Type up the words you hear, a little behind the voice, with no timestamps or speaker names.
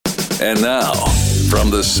And now, from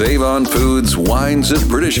the Save On Foods Wines of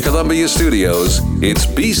British Columbia studios, it's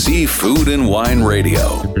BC Food and Wine Radio.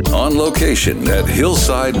 On location at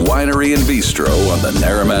Hillside Winery and Bistro on the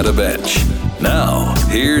Naramata Bench. Now,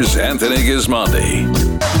 here's Anthony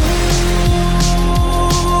Gismondi.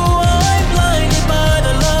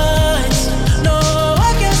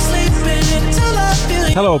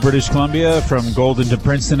 Hello, British Columbia, from Golden to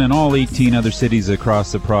Princeton and all 18 other cities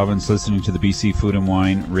across the province listening to the BC Food and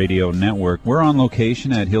Wine Radio Network. We're on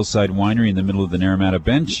location at Hillside Winery in the middle of the Naramata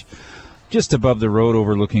Bench, just above the road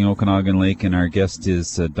overlooking Okanagan Lake, and our guest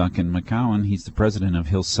is Duncan McCowan. He's the president of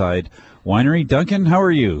Hillside Winery. Duncan, how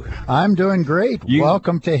are you? I'm doing great.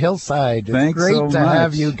 Welcome to Hillside. Thanks great so to much.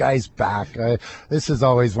 have you guys back. This is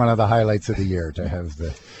always one of the highlights of the year, to have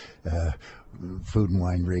the Food and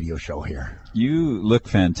Wine Radio show here. You look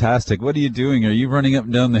fantastic. What are you doing? Are you running up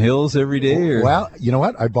and down the hills every day? Or? Well, you know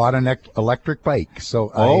what? I bought an electric bike.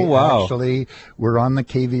 So actually, we're on the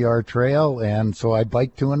KVR trail, and so I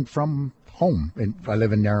bike to and from home. I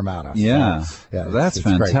live in Naramata. Yeah, so, that's it's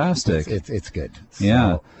fantastic. It's good.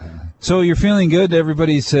 Yeah. So you're feeling good?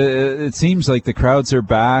 Everybody's, it seems like the crowds are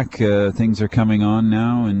back. Things are coming on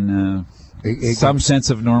now, and some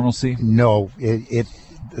sense of normalcy? No,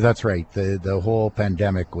 that's right. The whole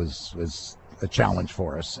pandemic was a challenge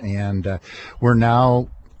for us, and we're now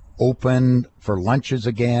open for lunches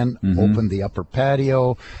again. Open the upper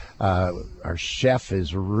patio. Our chef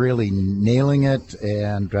is really nailing it,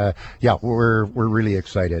 and we're really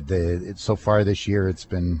excited. So far this year, it's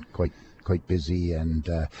been quite busy, and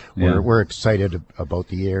we're excited about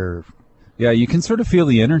the year. Yeah, you can sort of feel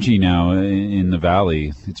the energy now in the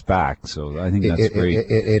valley. It's back, so I think that's great.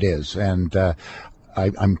 It is, and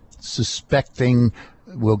I'm suspecting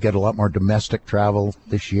we'll get a lot more domestic travel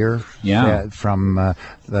this year from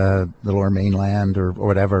the Lower Mainland or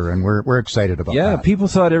whatever, and we're excited about that. Yeah, people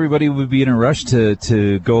thought everybody would be in a rush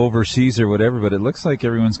to go overseas or whatever, but it looks like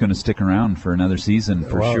everyone's going to stick around for another season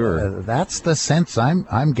for sure. That's the sense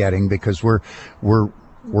I'm getting, because we're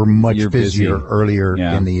much busier earlier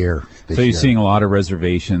in the year. So you're seeing a lot of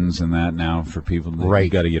reservations and that now for people. Right. You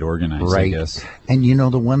got to get organized, I guess. And you know,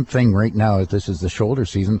 the one thing right now, this is the shoulder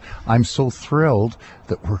season, I'm so thrilled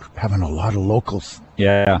that we're having a lot of locals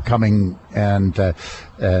coming and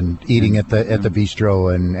eating at the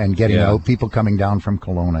bistro and getting out. People coming down from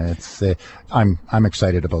Kelowna. It's I'm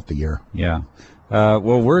excited about the year. Yeah.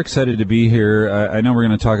 Well, we're excited to be here. I know we're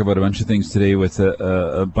going to talk about a bunch of things today with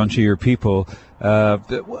a bunch of your people.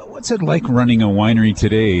 What's it like running a winery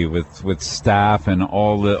today with staff and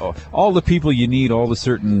all the people you need, all the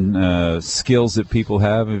certain skills that people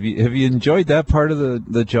have? Have you enjoyed that part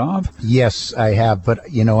of the job? Yes, I have.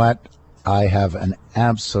 But you know what? I have an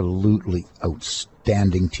absolutely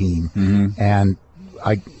outstanding team, and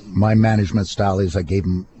my management style is I give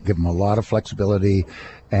them a lot of flexibility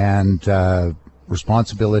and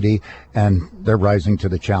responsibility, and they're rising to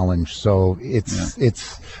the challenge. So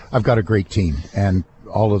I've got a great team, and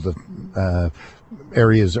all of the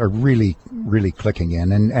areas are really clicking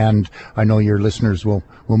in, and I know your listeners will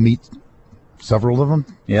meet several of them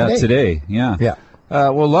today.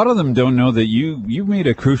 Well, a lot of them don't know that you made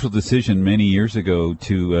a crucial decision many years ago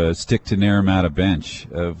to stick to Naramata Bench.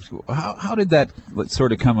 How did that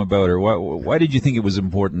sort of come about, or why did you think it was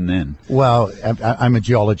important then? Well, I'm a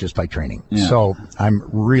geologist by training, so I'm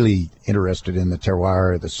really interested in the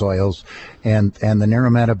terroir, the soils, and the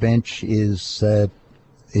Naramata Bench is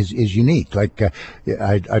unique. Like,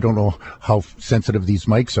 I don't know how sensitive these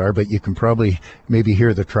mics are, but you can probably maybe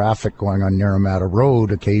hear the traffic going on Naramata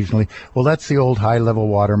Road occasionally. Well, that's the old high-level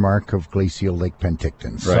watermark of glacial Lake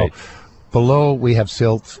Penticton. Right. So below we have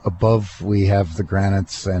silt, above we have the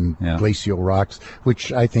granites and glacial rocks,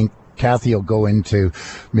 which I think Kathy will go into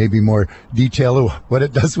maybe more detail of what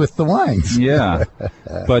it does with the wines. Yeah,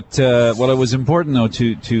 but it was important though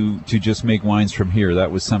to just make wines from here.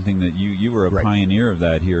 That was something that you were a pioneer of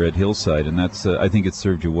that here at Hillside, and that's I think it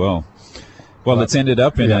served you well. Well, it's ended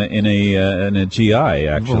up in a GI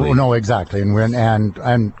actually. Well, no, exactly,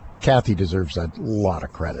 and Kathy deserves a lot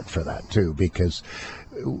of credit for that too, because.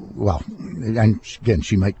 Well, and again,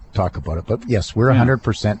 she might talk about it, but yes, we're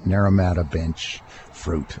 100% Naramata Bench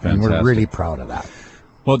fruit, and we're really proud of that.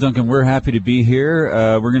 Well, Duncan, we're happy to be here.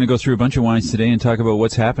 We're going to go through a bunch of wines today and talk about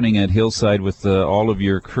what's happening at Hillside with all of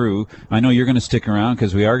your crew. I know you're going to stick around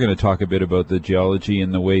because we are going to talk a bit about the geology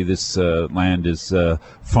and the way this land is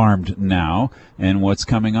farmed now and what's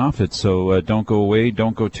coming off it. So don't go away.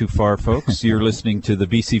 Don't go too far, folks. You're listening to the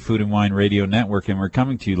BC Food and Wine Radio Network, and we're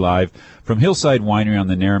coming to you live from Hillside Winery on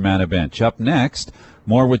the Naramata Bench. Up next,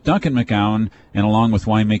 More with Duncan McGowan and along with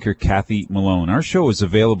winemaker Kathy Malone. Our show is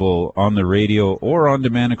available on the radio or on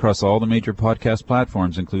demand across all the major podcast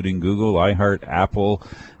platforms, including Google, iHeart, Apple,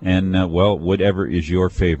 and, whatever is your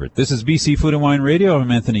favorite. This is BC Food and Wine Radio. I'm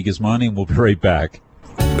Anthony Gismondi, and we'll be right back.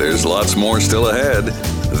 There's lots more still ahead.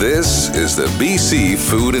 This is the BC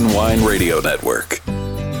Food and Wine Radio Network.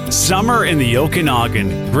 Summer in the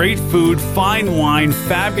Okanagan. Great food, fine wine,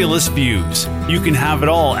 fabulous views. You can have it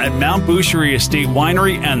all at Mount Boucherie Estate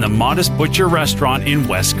Winery and the Modest Butcher Restaurant in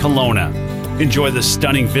West Kelowna. Enjoy the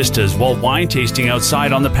stunning vistas while wine tasting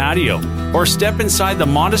outside on the patio, or step inside the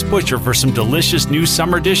Modest Butcher for some delicious new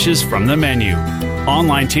summer dishes from the menu.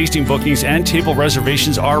 Online tasting bookings and table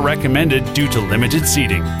reservations are recommended due to limited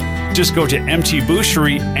seating. Just go to MT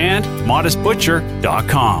Boucherie and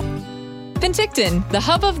modestbutcher.com. Penticton, the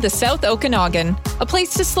hub of the South Okanagan. A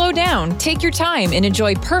place to slow down, take your time, and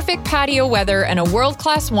enjoy perfect patio weather and a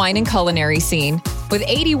world-class wine and culinary scene. With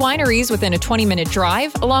 80 wineries within a 20-minute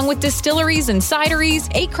drive, along with distilleries and cideries,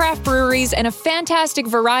 8 craft breweries, and a fantastic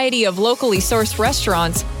variety of locally sourced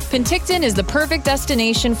restaurants, Penticton is the perfect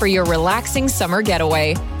destination for your relaxing summer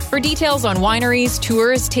getaway. For details on wineries,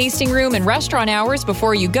 tours, tasting room, and restaurant hours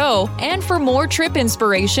before you go, and for more trip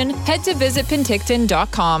inspiration, head to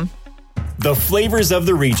visitpenticton.com. The flavors of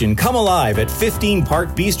the region come alive at 15 Park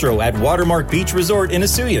Bistro at Watermark Beach Resort in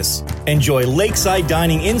Osoyoos. Enjoy lakeside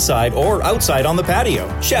dining inside or outside on the patio.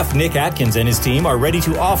 Chef Nick Atkins and his team are ready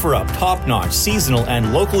to offer up top-notch seasonal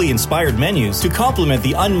and locally inspired menus to complement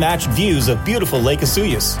the unmatched views of beautiful Lake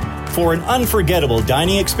Osoyoos. For an unforgettable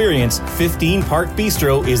dining experience, 15 Park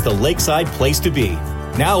Bistro is the lakeside place to be.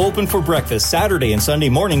 Now open for breakfast Saturday and Sunday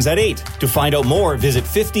mornings at 8. To find out more, visit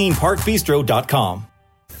 15parkbistro.com.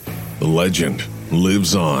 The legend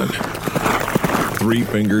lives on. Three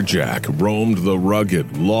Finger Jack roamed the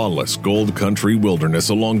rugged, lawless Gold Country wilderness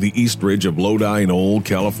along the east ridge of Lodi in old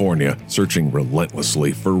California, searching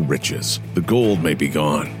relentlessly for riches. The gold may be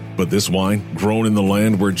gone, but this wine, grown in the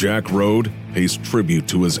land where Jack rode, pays tribute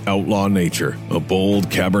to his outlaw nature. A bold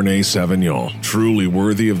Cabernet Sauvignon, truly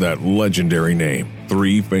worthy of that legendary name.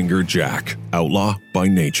 Three Finger Jack, outlaw by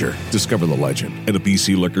nature. Discover the legend at a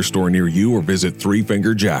BC liquor store near you or visit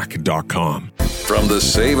threefingerjack.com. From the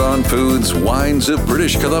Save On Foods Wines of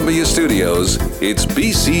British Columbia studios, it's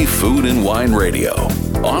BC Food and Wine Radio.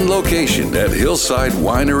 On location at Hillside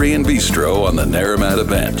Winery and Bistro on the Naramata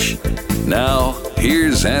Bench. Now,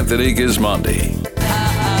 here's Anthony Gismondi.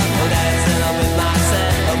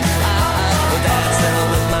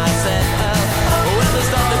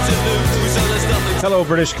 Hello,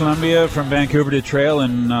 British Columbia, from Vancouver to Trail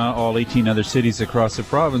and all 18 other cities across the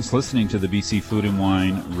province, listening to the BC Food and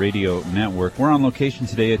Wine Radio Network. We're on location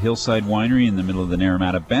today at Hillside Winery in the middle of the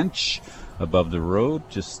Naramata Bench, above the road,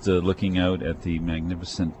 just looking out at the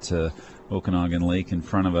magnificent Okanagan Lake in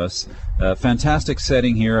front of us. Fantastic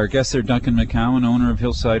setting here. Our guests are Duncan McGowan, owner of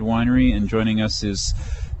Hillside Winery, and joining us is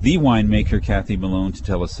the winemaker Kathy Malone to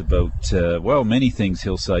tell us about, many things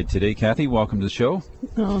Hillside today. Kathy, welcome to the show.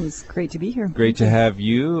 Oh, it's great to be here. Great to have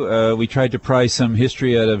you. We tried to pry some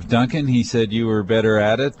history out of Duncan. He said you were better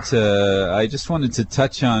at it. I just wanted to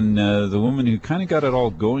touch on the woman who kind of got it all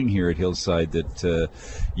going here at Hillside that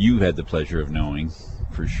you had the pleasure of knowing,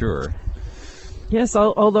 for sure. Yes,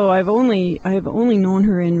 although I have only known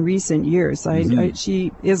her in recent years.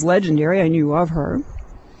 She is legendary. I knew of her.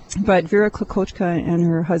 But Vera Klokochka and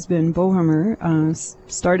her husband Bohummer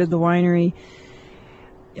started the winery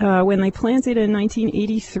when they planted in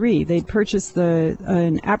 1983. They purchased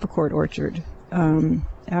an apricot orchard.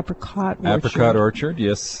 Apricot orchard,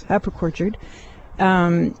 yes. Apricot orchard.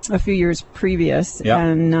 A few years previous. Yep.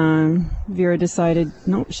 And Vera decided,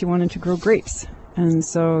 no, she wanted to grow grapes. And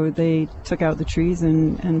so they took out the trees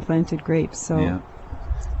and planted grapes. So. Yeah.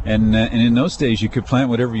 And in those days, you could plant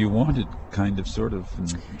whatever you wanted, kind of, sort of,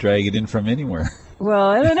 and drag it in from anywhere. Well,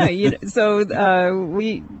 I don't know.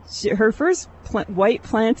 Her first white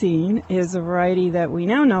planting is a variety that we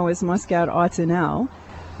now know as Muscat Autumnal,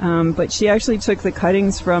 but she actually took the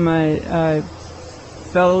cuttings from a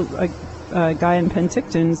guy in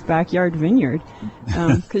Penticton's backyard vineyard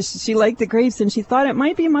because she liked the grapes and she thought it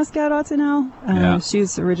might be Muscat Autumnal.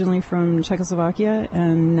 She's originally from Czechoslovakia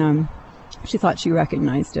and. She thought she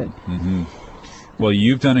recognized it. Mm-hmm. Well,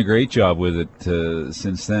 you've done a great job with it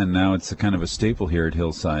since then. Now it's a kind of a staple here at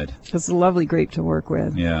Hillside. It's a lovely grape to work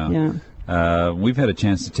with. Yeah. We've had a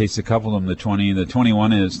chance to taste a couple of them. The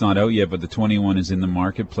 21 is not out yet, but the 21 is in the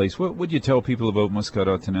marketplace. What would you tell people about Muscat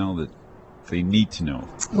Autumnal that they need to know?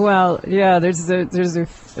 Well, yeah, there's a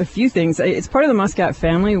few things. It's part of the Muscat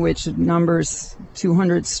family, which numbers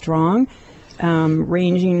 200 strong,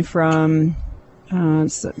 ranging from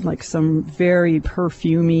like some very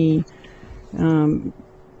perfumey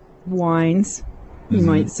wines, you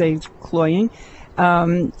might say cloying,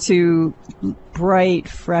 to bright,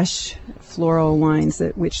 fresh floral wines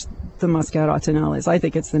which the Muscat Autumnale is. I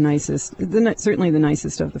think it's the nicest, certainly the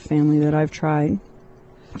nicest of the family that I've tried.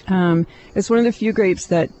 It's one of the few grapes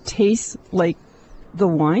that tastes like the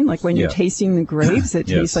wine, like when you're tasting the grapes, it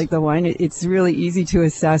tastes like the wine. It's really easy to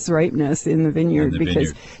assess ripeness in the vineyard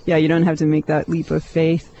because you don't have to make that leap of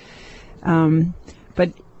faith.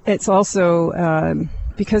 But it's also,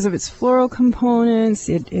 because of its floral components,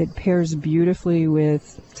 it pairs beautifully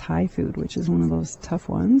with Thai food, which is one of those tough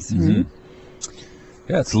ones. Right?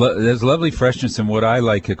 Yeah, there's lovely freshness, and what I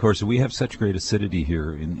like, of course, we have such great acidity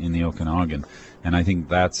here in the Okanagan, and I think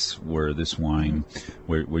that's where this wine,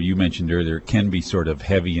 where you mentioned earlier, it can be sort of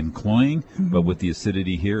heavy and cloying, but with the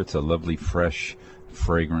acidity here, it's a lovely, fresh,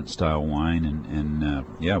 fragrant style wine,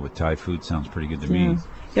 and with Thai food sounds pretty good to me.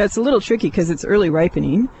 Yeah, it's a little tricky because it's early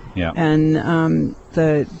ripening, and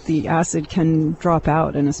the acid can drop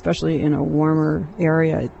out, and especially in a warmer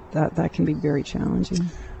area, that can be very challenging.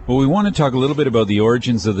 Well, we want to talk a little bit about the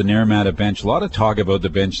origins of the Naramata Bench. A lot of talk about the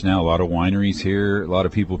bench now, a lot of wineries here, a lot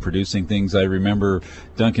of people producing things. I remember,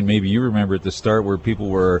 Duncan, maybe you remember at the start where people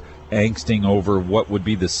were angsting over what would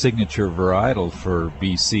be the signature varietal for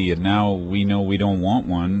BC, and now we know we don't want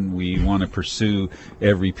one. We want to pursue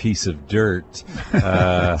every piece of dirt.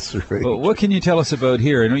 That's right. But what can you tell us about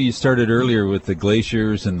here? I know you started earlier with the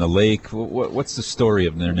glaciers and the lake. What's the story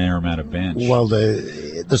of the Naramata Bench? Well,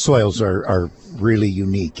 the soils are really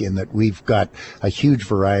unique in that we've got a huge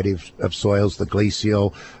variety of soils. The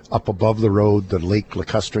glacial up above the road, the Lake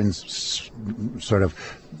Lacustrines sort of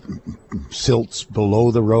silts below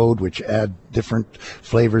the road, which add different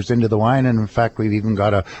flavors into the wine. And in fact, we've even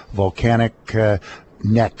got a volcanic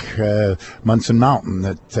neck, Munson Mountain,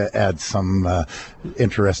 that adds some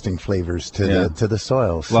interesting flavors to the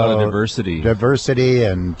soil. A lot of diversity. Diversity,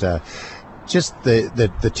 and just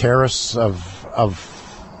the terrace of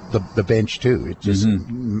the bench too. It just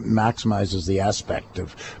maximizes the aspect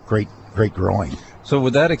of great growing. So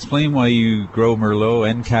would that explain why you grow Merlot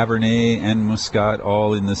and Cabernet and Muscat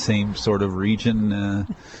all in the same sort of region,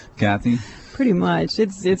 Kathy? Pretty much.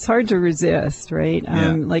 It's hard to resist, right?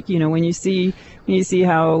 Like, when you see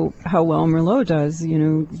how well Merlot does,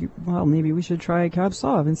 well, maybe we should try Cab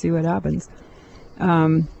Sauv and see what happens.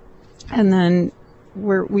 And then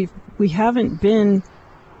we haven't been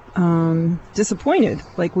disappointed.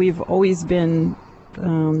 Like, we've always been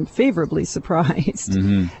favorably surprised.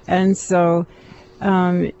 And so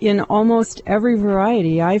in almost every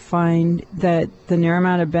variety, I find that the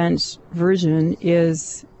Naramata Bench version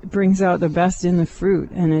brings out the best in the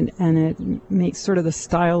fruit, and it makes sort of the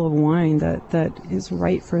style of wine that is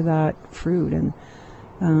right for that fruit, and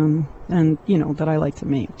that I like to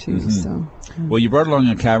make too. So, well, you brought along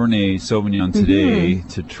a Cabernet Sauvignon today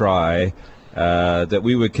to try. That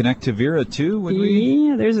we would connect to Vera too, would we?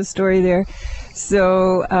 Yeah, there's a story there.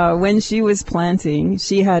 So when she was planting,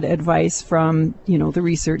 she had advice from the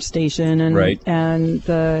research station and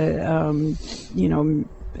the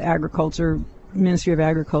Ministry of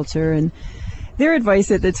Agriculture, and their advice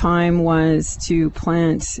at the time was to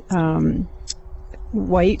plant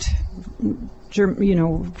white,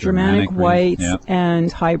 Germanic whites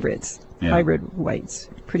and hybrids, hybrid whites,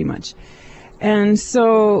 pretty much. And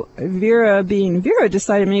so Vera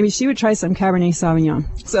decided maybe she would try some Cabernet Sauvignon.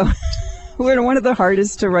 So we're one of the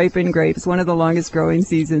hardest to ripen grapes, one of the longest growing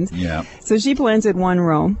seasons. Yeah. So she planted one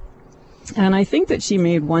row, and I think that she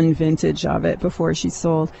made one vintage of it before she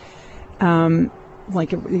sold.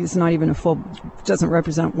 Like it's not even doesn't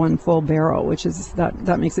represent one full barrel, which is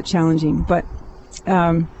that makes it challenging. But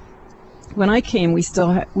when I came, we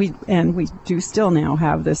do still now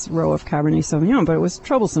have this row of Cabernet Sauvignon, but it was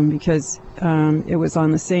troublesome because it was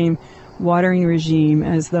on the same watering regime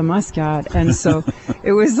as the Muscat, and so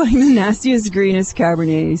it was like the nastiest, greenest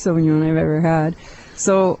Cabernet Sauvignon I've ever had.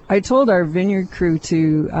 So I told our vineyard crew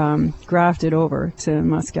to graft it over to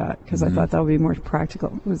Muscat because I thought that would be more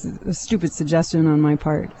practical. It was a stupid suggestion on my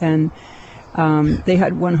part, and they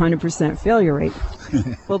had 100% failure rate.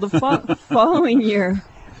 Well, the following year.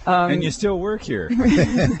 And you still work here.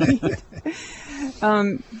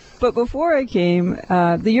 But before I came,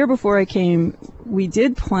 the year before I came, we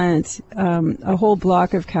did plant a whole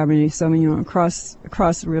block of Cabernet Sauvignon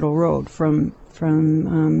across Riddle Road from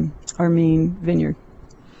our main vineyard.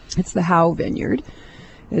 It's the Howe Vineyard.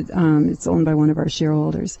 It's owned by one of our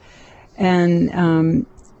shareholders. And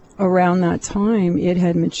around that time, it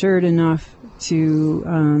had matured enough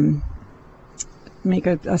to make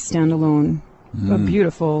a standalone a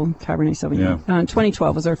beautiful Cabernet Sauvignon.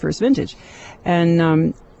 2012 was our first vintage.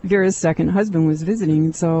 And Vera's second husband was visiting.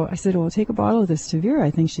 And so I said, well, take a bottle of this to Vera.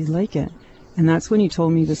 I think she'd like it. And that's when he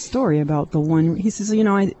told me the story about the one. He says, you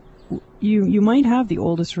know, you might have the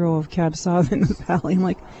oldest row of Cab Sauv in the valley. I'm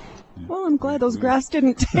like, well, I'm glad those grass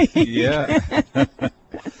didn't take. Yeah.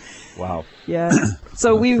 Wow. Yeah.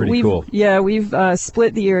 So we've cool. We've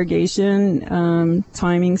split the irrigation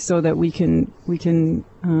timing so that we can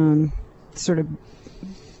sort of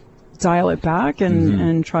dial it back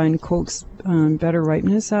and try and coax better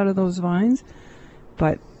ripeness out of those vines.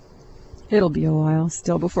 But it'll be a while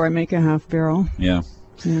still before I make a half barrel. Yeah.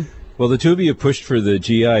 Yeah. Well, the two of you pushed for the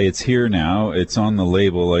GI. It's here now. It's on the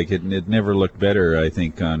label. Like it never looked better, I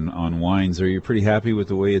think, on wines. Are you pretty happy with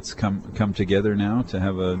the way it's come together now to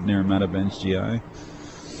have a Naramata Bench GI?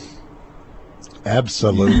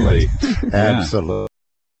 Absolutely. Absolutely.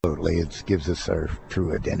 It gives us our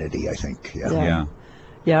true identity, I think. Yeah.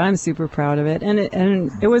 Yeah, I'm super proud of it. And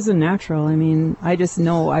it was a natural. I mean, I just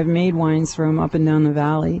know I've made wines from up and down the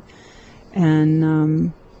valley.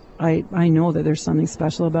 And I know that there's something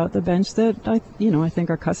special about the bench that I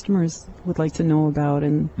think our customers would like to know about,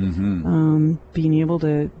 and being able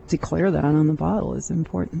to declare that on the bottle is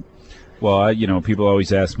important. Well, people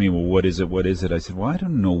always ask me, well, what is it? What is it? I said, well, I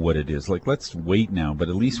don't know what it is. Like, let's wait now, but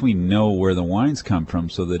at least we know where the wines come from,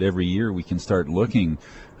 so that every year we can start looking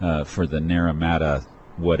for the Naramata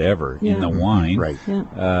whatever in the wine, right?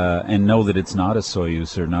 Yeah. And know that it's not a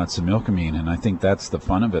Soyuz or not Similkameen, and I think that's the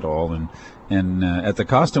fun of it all. And at the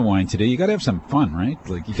Costa Wine today, you got to have some fun, right?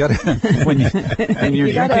 Like you got to when you're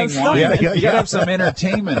drinking wine, you got to have some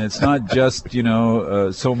entertainment. It's not just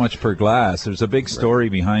so much per glass. There's a big story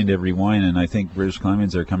behind every wine, and I think British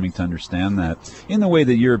Columbians are coming to understand that in the way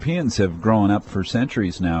that Europeans have grown up for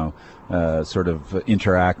centuries now, sort of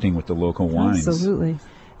interacting with the local wines. Absolutely.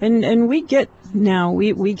 And we get now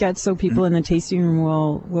we get so people in the tasting room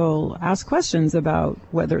will ask questions about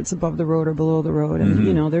whether it's above the road or below the road,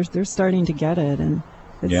 and they're starting to get it, and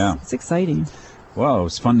it's exciting. Well, it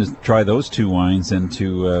was fun to try those two wines and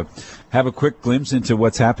to have a quick glimpse into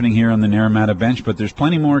what's happening here on the Naramata Bench. But there's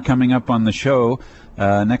plenty more coming up on the show.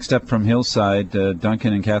 Next up from Hillside,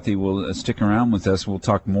 Duncan and Kathy will stick around with us. We'll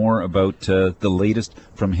talk more about the latest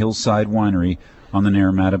from Hillside Winery on the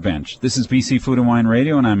Naramata Bench. This is BC Food and Wine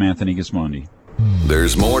Radio, and I'm Anthony Gismondi.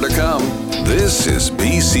 There's more to come. This is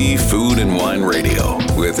BC Food and Wine Radio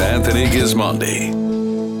with Anthony Gismondi.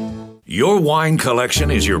 Your wine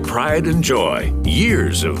collection is your pride and joy.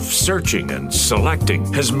 Years of searching and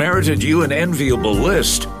selecting has merited you an enviable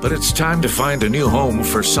list, but it's time to find a new home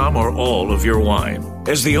for some or all of your wine.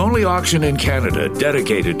 As the only auction in Canada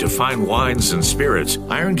dedicated to fine wines and spirits,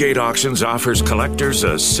 Iron Gate Auctions offers collectors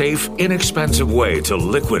a safe, inexpensive way to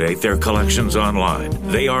liquidate their collections online.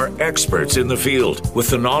 They are experts in the field with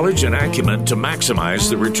the knowledge and acumen to maximize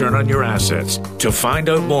the return on your assets. To find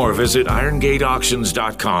out more, visit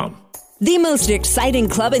irongateauctions.com. The most exciting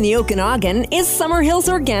club in the Okanagan is Summer Hills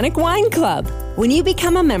Organic Wine Club. When you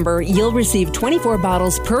become a member, you'll receive 24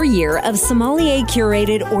 bottles per year of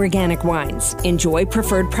sommelier-curated organic wines. Enjoy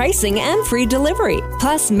preferred pricing and free delivery.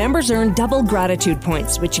 Plus, members earn double gratitude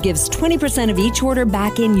points, which gives 20% of each order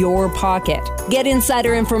back in your pocket. Get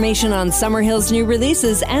insider information on Summer Hill's new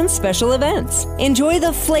releases and special events. Enjoy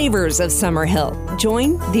the flavors of Summer Hill.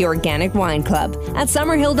 Join the Organic Wine Club at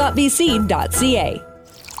summerhill.bc.ca.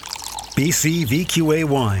 BC VQA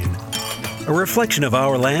Wine, a reflection of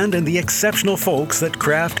our land and the exceptional folks that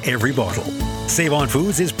craft every bottle. Save-On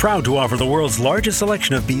Foods is proud to offer the world's largest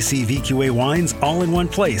selection of BC VQA wines all in one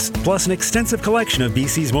place, plus an extensive collection of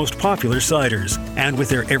BC's most popular ciders. And with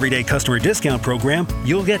their everyday customer discount program,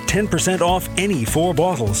 you'll get 10% off any 4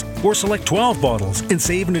 bottles, or select 12 bottles and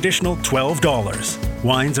save an additional $12.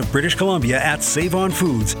 Wines of British Columbia at Save-On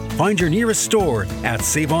Foods. Find your nearest store at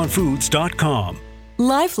saveonfoods.com.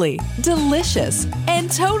 Lively, delicious,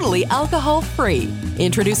 and totally alcohol-free.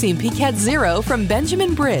 Introducing Piquette Zero from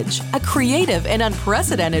Benjamin Bridge, a creative and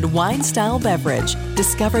unprecedented wine-style beverage.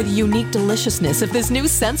 Discover the unique deliciousness of this new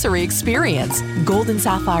sensory experience. Golden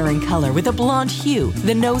sapphire in color with a blonde hue,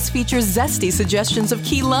 the nose features zesty suggestions of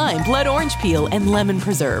key lime, blood orange peel, and lemon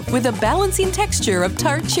preserve with a balancing texture of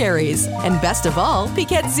tart cherries. And best of all,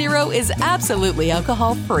 Piquette Zero is absolutely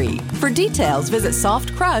alcohol-free. For details, visit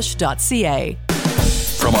softcrush.ca.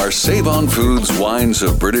 From our Save-On Foods Wines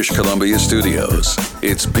of British Columbia studios,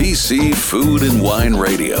 it's BC Food and Wine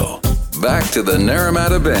Radio. Back to the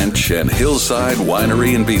Naramata Bench and Hillside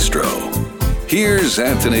Winery and Bistro. Here's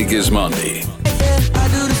Anthony Gismondi. I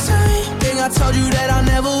do the same thing I told you that I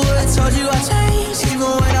never would. I told you I changed, even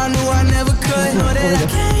when I knew I never could. Know that I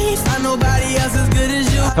can't find nobody else as good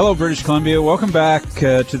as you. Hello, British Columbia. Welcome back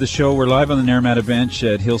to the show. We're live on the Naramata Bench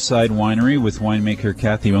at Hillside Winery with winemaker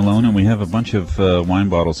Kathy Malone, and we have a bunch of wine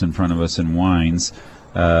bottles in front of us and wines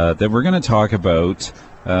that we're going to talk about.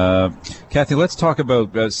 Kathy, let's talk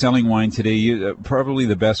about selling wine today. Probably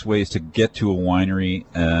the best way is to get to a winery,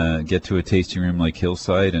 get to a tasting room like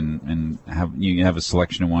Hillside, and have a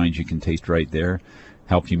selection of wines you can taste right there,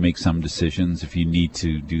 help you make some decisions if you need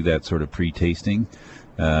to do that sort of pre-tasting.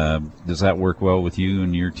 Does that work well with you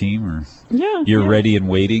and your team, or you're ready and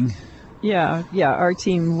waiting? Yeah. Our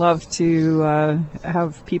team love to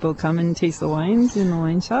have people come and taste the wines in the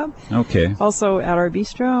wine shop. Okay. Also at our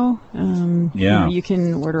bistro, you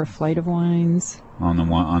can order a flight of wines on the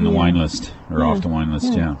wine list or off the wine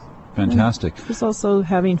list. Yeah, fantastic. And just also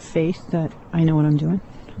having faith that I know what I'm doing.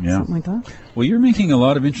 Yeah, something like that. Well, you're making a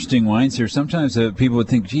lot of interesting wines here. Sometimes people would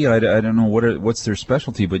think, gee, I don't know what's their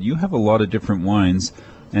specialty, but you have a lot of different wines,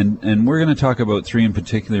 and we're going to talk about three in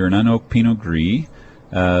particular: an unoaked Pinot Gris,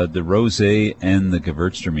 the Rosé, and the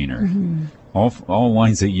Gewürztraminer. Mm-hmm. All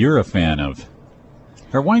wines that you're a fan of.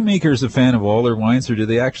 Are winemakers a fan of all their wines, or do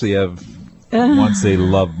they actually have ones they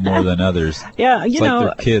love more than others? Yeah, it's like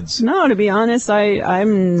they're kids. No, to be honest,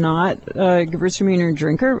 I'm not a Gewürztraminer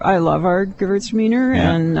drinker. I love our Gewürztraminer,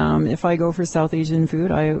 and if I go for South Asian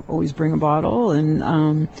food, I always bring a bottle. And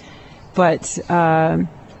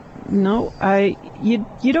no,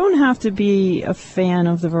 you don't have to be a fan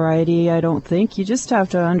of the variety, I don't think. You just have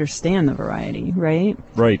to understand the variety, right?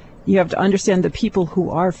 Right. You have to understand the people who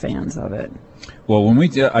are fans of it. Well,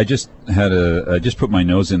 I just put my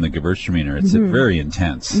nose in the Gewürztraminer. It's very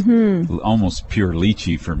intense, almost pure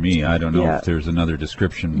lychee for me. I don't know if there's another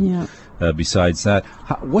description besides that.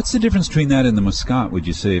 What's the difference between that and the Muscat, would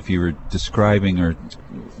you say, if you were describing, or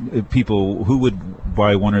people who would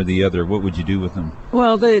buy one or the other, what would you do with them?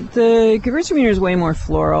 Well, the Gewürztraminer is way more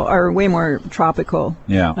floral, or way more tropical.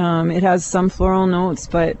 Yeah. It has some floral notes,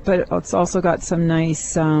 but it's also got some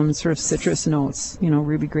nice sort of citrus notes,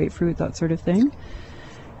 ruby grapefruit, that sort of thing.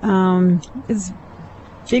 It's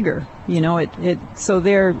bigger, so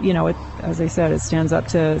there, as I said, it stands up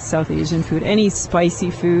to South Asian food. Any spicy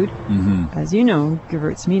food, as you know,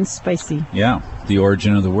 Gewürz means spicy. Yeah, the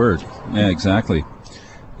origin of the word. Yeah, exactly.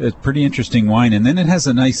 It's pretty interesting wine, and then it has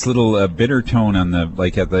a nice little bitter tone on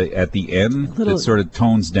the at the end. It sort of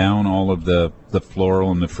tones down all of the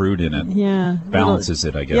floral and the fruit in it. Yeah, balances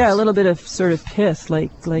it, I guess. Yeah, a little bit of sort of pith,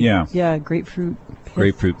 grapefruit. Pith.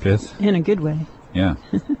 Grapefruit pith. In a good way. Yeah,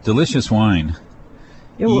 delicious wine.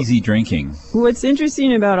 Easy drinking. What's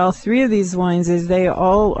interesting about all three of these wines is they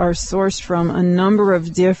all are sourced from a number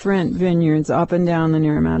of different vineyards up and down the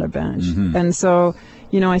Naramata Bench. And so,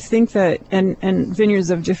 I think that, and vineyards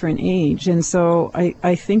of different age. And so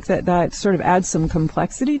I think that sort of adds some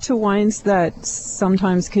complexity to wines that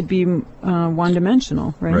sometimes could be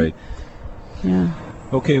one-dimensional, right? Right. Yeah.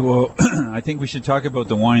 Okay, well, I think we should talk about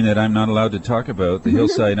the wine that I'm not allowed to talk about, the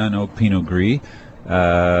Hillside Unoaked Pinot Gris.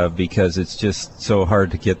 Because it's just so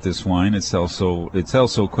hard to get this wine. It sells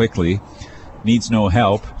so quickly. Needs no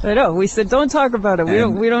help. I know. We said don't talk about it. We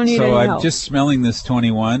don't need any help. So I'm just smelling this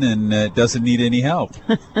 21, and it doesn't need any help.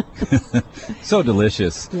 So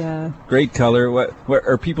delicious. Yeah. Great color. What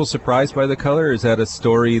are people surprised by the color? Is that a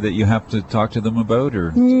story that you have to talk to them about,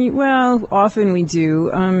 or? Well, often we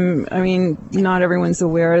do. Not everyone's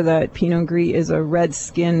aware that Pinot Gris is a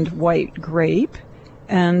red-skinned white grape.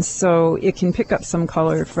 And so it can pick up some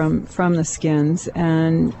color from the skins,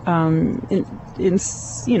 and in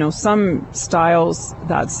some styles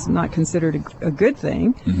that's not considered a good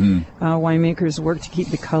thing. Winemakers work to keep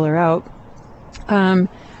the color out.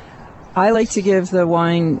 I like to give the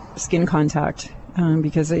wine skin contact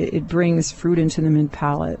because it brings fruit into the mid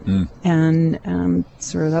palate, and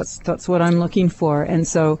so that's what I'm looking for. And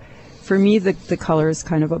so for me, the color is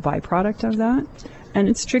kind of a byproduct of that. And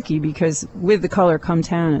it's tricky because with the color come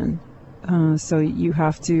tannin. So you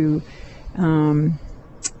have to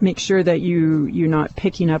make sure that you're not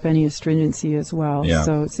picking up any astringency as well. Yeah.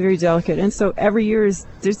 So it's very delicate. And so every year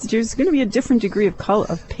there's going to be a different degree of color,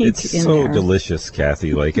 of pink it's in so there. It's so delicious,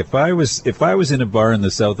 Kathy. Like if I was in a bar in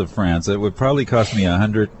the south of France, it would probably cost me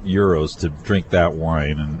 €100 to drink that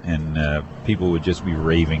wine, and people would just be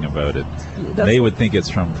raving about it. They would think it's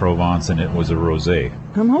from Provence and it was a rosé.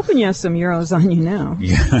 I'm hoping you have some euros on you now.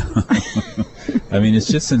 Yeah. I mean, it's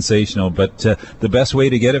just sensational. But the best way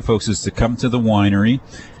to get it, folks, is to come to the winery,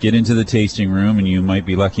 get into the tasting room, and you might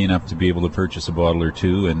be lucky enough to be able to purchase a bottle or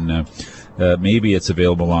two. And maybe it's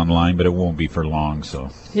available online, but it won't be for long. So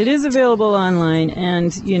it is available online,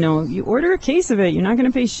 and you order a case of it. You're not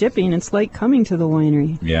going to pay shipping. It's like coming to the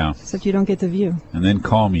winery. Yeah. Except you don't get the view. And then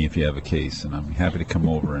call me if you have a case, and I'm happy to come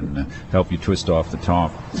over and help you twist off the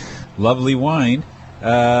top. Lovely wine.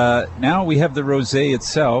 Now we have the rosé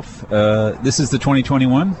itself. This is the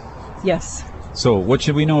 2021? Yes. So what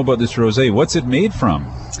should we know about this rosé? What's it made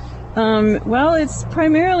from? Well, it's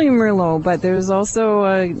primarily Merlot, but there's also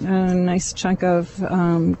a nice chunk of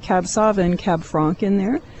Cab Sauv and Cab Franc in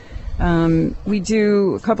there. We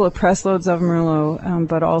do a couple of press loads of Merlot,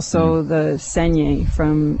 but also the Saignée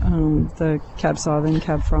from the Cab Sauv and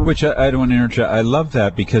Cab Franc. Which I don't want to interrupt. I love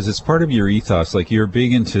that because it's part of your ethos. Like, you're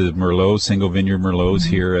big into Merlot, single vineyard Merlots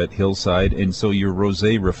here at Hillside, and so your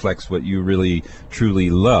rosé reflects what you really, truly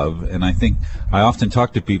love. And I think I often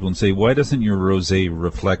talk to people and say, why doesn't your rosé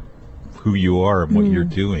reflect who you are and what you're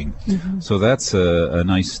doing? So that's a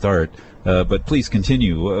nice start. But please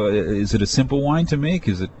continue. Is it a simple wine to make?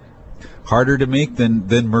 Is it harder to make than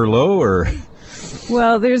Merlot, or?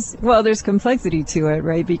 Well, there's complexity to it,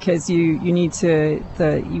 right? Because you need to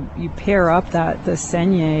you pair up the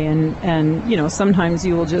Saignée, and sometimes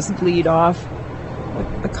you will just bleed off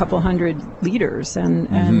a couple hundred liters, and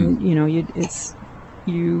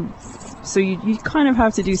so you kind of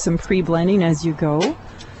have to do some pre-blending as you go.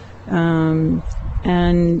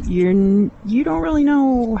 And you don't really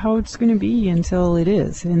know how it's going to be until it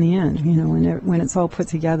is in the end, when it's all put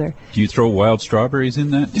together. Do you throw wild strawberries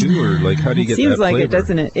in that too, or like how do you get that flavor? Seems like flavor? It,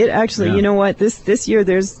 doesn't it? It actually, you know what? This year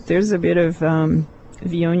there's a bit of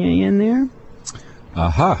Viognier in there.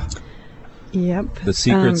 Aha. Yep. The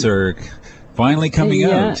secrets are finally coming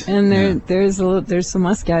out. And there's some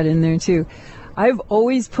Muscat in there too. I've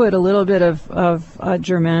always put a little bit of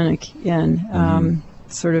Germanic in.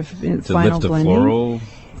 Sort of in to final lift the blending. Floral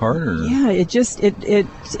part, or? Yeah, it just it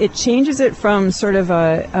changes it from sort of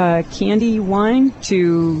a candy wine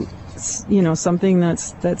to something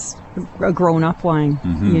that's a grown up wine,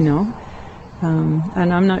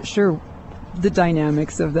 and I'm not sure the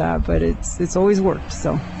dynamics of that, but it's always worked.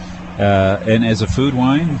 So. And as a food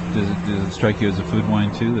wine, does it strike you as a food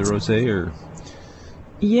wine too, the rosé, or?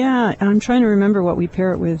 Yeah, I'm trying to remember what we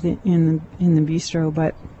pair it with in the bistro,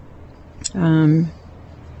 but.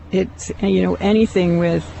 It's anything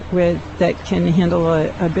with that can handle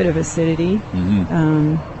a bit of acidity.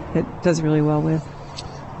 It does really well with.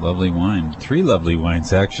 Lovely wine. 3 lovely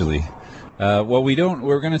wines actually. Well,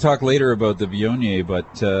 we're going to talk later about the Viognier,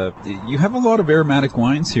 but you have a lot of aromatic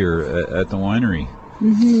wines here at the winery.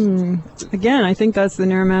 Again, I think that's the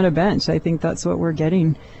Naramata bench. I think that's what we're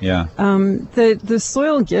getting. Yeah. The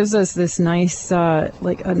soil gives us this nice, a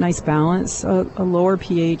nice balance, a lower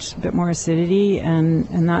pH, a bit more acidity,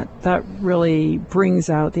 and that really brings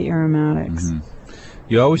out the aromatics.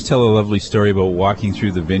 You always tell a lovely story about walking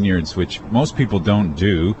through the vineyards, which most people don't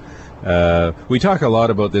do. We talk a lot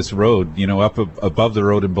about this road, up above the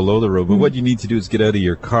road and below the road, but what you need to do is get out of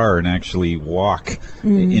your car and actually walk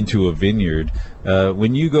into a vineyard.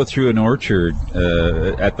 When you go through an orchard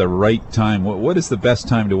at the right time, what is the best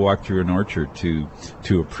time to walk through an orchard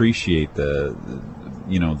to appreciate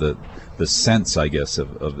the sense, I guess,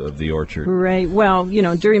 of the orchard? Right. Well,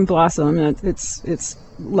 during blossom, it's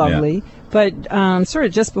lovely, but sort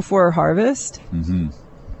of just before harvest.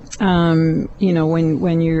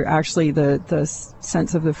 When you're actually the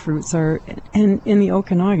sense of the fruits are, and in the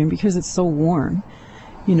Okanagan, because it's so warm,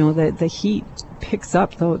 the heat picks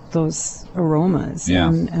up those aromas,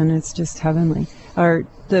 and it's just heavenly.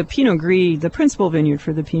 The Pinot Gris, the principal vineyard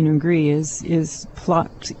for the Pinot Gris is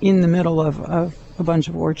plucked in the middle of a bunch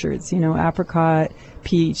of orchards, apricot,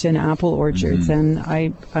 peach, and apple orchards, and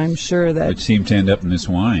I'm sure that... It seemed to end up in this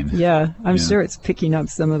wine. Yeah, I'm sure it's picking up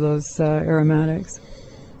some of those aromatics.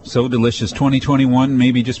 So delicious. 2021,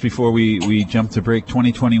 maybe just before we jump to break,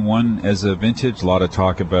 2021 as a vintage, a lot of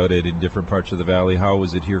talk about it in different parts of the valley. How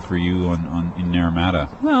was it here for you in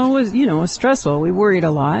Naramata? Well, it was stressful. We worried a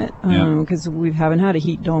lot because we haven't had a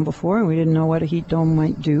heat dome before, and we didn't know what a heat dome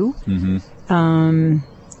might do.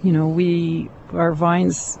 Our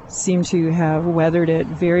vines seem to have weathered it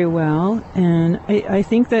very well, and I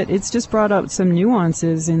think that it's just brought out some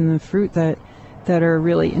nuances in the fruit that are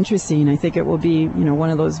really interesting. I think it will be, one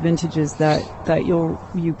of those vintages that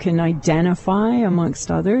you can identify amongst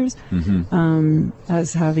others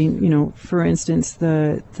as having, for instance,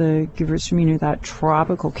 the Gewürztraminer, that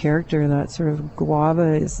tropical character, that sort of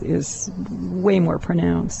guava is way more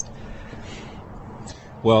pronounced.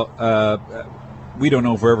 Well, we don't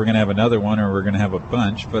know if we're ever going to have another one or we're going to have a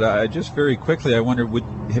bunch, but just very quickly, I wonder,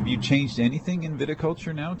 have you changed anything in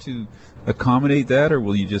viticulture now to accommodate that, or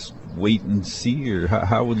will you just wait and see, or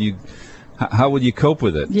how will you cope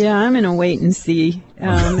with it? Yeah, I'm in a wait and see,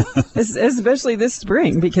 especially this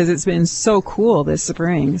spring, because it's been so cool this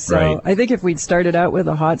spring. So right. I think if we'd started out with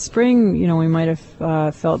a hot spring, we might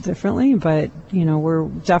have felt differently, but, we're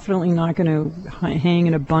definitely not going to hang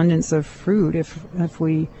an abundance of fruit if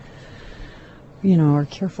we are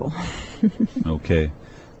careful. Okay.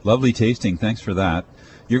 Lovely tasting. Thanks for that.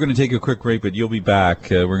 You're going to take a quick break, but you'll be back.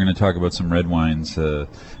 We're going to talk about some red wines near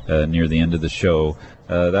the end of the show.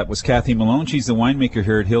 That was Kathy Malone. She's the winemaker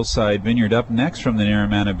here at Hillside Vineyard. Up next from the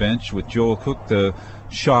Naramata bench with Joel Cook, the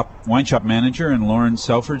wine shop manager, and Lauren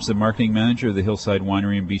Selfridge, the marketing manager of the Hillside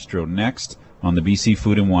Winery and Bistro. Next on the BC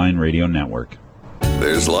Food and Wine Radio Network.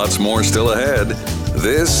 There's lots more still ahead.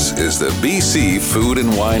 This is the BC Food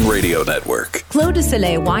and Wine Radio Network. Clos du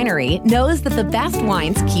Soleil Winery knows that the best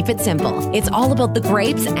wines keep it simple. It's all about the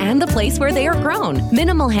grapes and the place where they are grown.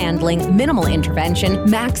 Minimal handling, minimal intervention,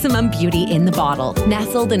 maximum beauty in the bottle.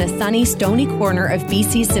 Nestled in a sunny, stony corner of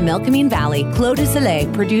BC's Similkameen Valley, Clos du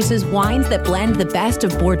Soleil produces wines that blend the best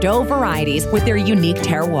of Bordeaux varieties with their unique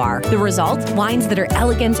terroir. The result? Wines that are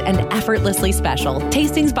elegant and effortlessly special.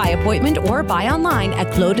 Tastings by appointment or buy online at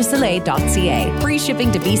closdusoleil.ca. Free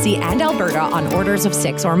shipping to BC and Alberta on orders of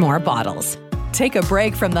 6 or more bottles. Take a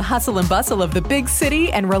break from the hustle and bustle of the big city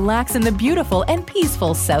and relax in the beautiful and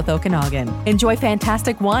peaceful South Okanagan. Enjoy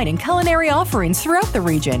fantastic wine and culinary offerings throughout the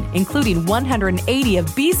region, including 180 of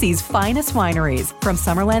BC's finest wineries, from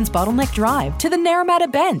Summerland's Bottleneck Drive to the Naramata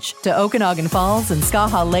Bench to Okanagan Falls and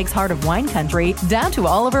Skaha Lake's Heart of Wine Country, down to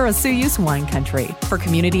Oliver Asuyus Wine Country. For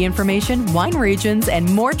community information, wine regions, and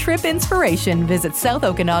more trip inspiration, visit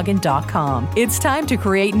southokanagan.com. It's time to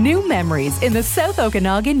create new memories in the South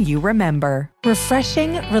Okanagan you remember.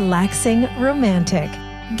 Refreshing, relaxing, romantic.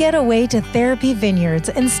 Get away to Therapy Vineyards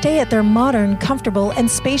and stay at their modern, comfortable, and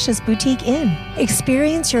spacious boutique inn.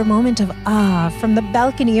 Experience your moment of from the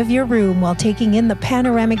balcony of your room while taking in the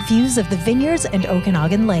panoramic views of the vineyards and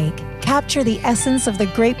Okanagan Lake. Capture the essence of the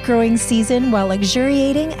grape growing season while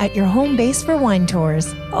luxuriating at your home base for wine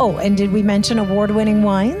tours. Oh, and did we mention award-winning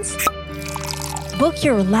wines? Book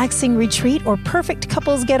your relaxing retreat or perfect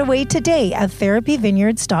couples getaway today at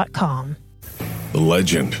therapyvineyards.com. The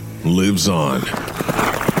legend lives on.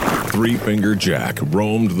 Three Finger Jack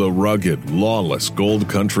roamed the rugged, lawless Gold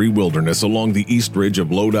Country wilderness along the east ridge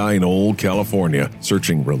of Lodi in old California,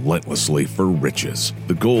 searching relentlessly for riches.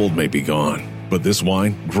 The gold may be gone, but this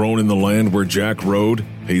wine, grown in the land where Jack rode,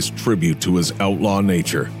 pays tribute to his outlaw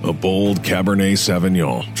nature. A bold Cabernet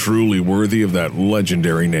Sauvignon, truly worthy of that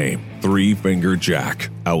legendary name. Three Finger Jack,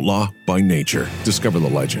 outlaw by nature. Discover the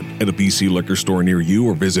legend at a BC liquor store near you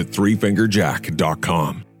or visit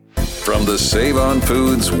threefingerjack.com. From the Save On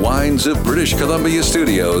Foods Wines of British Columbia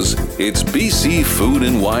studios, it's BC Food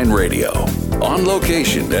and Wine Radio. On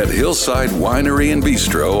location at Hillside Winery and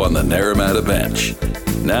Bistro on the Naramata Bench.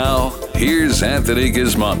 Now, here's Anthony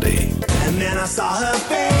Gismondi. And then I saw her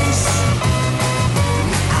face.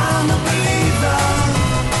 I'm a believer.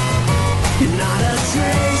 You're not a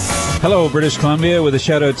trace. Hello, British Columbia, with a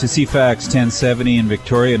shout out to CFAX 1070 in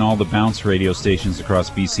Victoria and all the Bounce radio stations across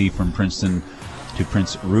BC from Princeton to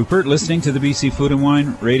Prince Rupert. Listening to the BC Food and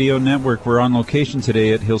Wine Radio Network. We're on location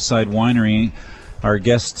today at Hillside Winery. Our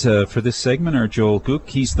guests for this segment are Joel Cook.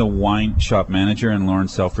 He's the wine shop manager, and Lauren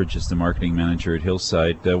Selfridge is the marketing manager at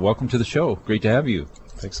Hillside. Welcome to the show. Great to have you.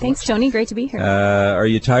 Thanks, Tony. Great to be here. Are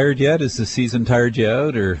you tired yet? Is the season tired you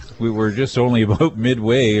out? Or we were just only about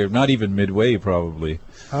midway, or not even midway, probably.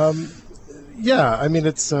 Yeah, I mean,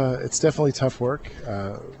 it's definitely tough work,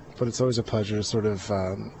 but it's always a pleasure to sort of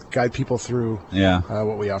guide people through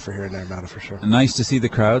what we offer here in Naramata, for sure. Nice to see the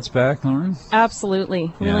crowds back, Lauren.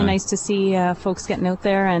 Absolutely. Really nice to see folks getting out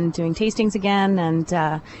there and doing tastings again,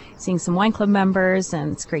 and seeing some wine club members,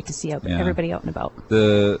 and it's great to see everybody out and about.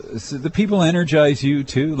 The people energize you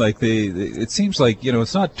too. Like it seems like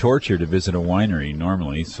it's not torture to visit a winery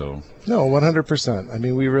normally. So no, 100%. I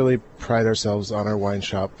mean, we really pride ourselves on our wine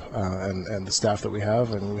shop and the staff that we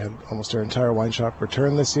have, and we had almost our entire wine shop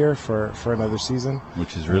return this year for another season,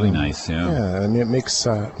 which is really nice. Yeah, I mean, it makes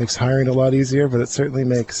hiring a lot easier, but it certainly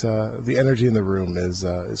makes the energy in the room is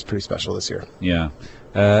pretty special this year. Yeah.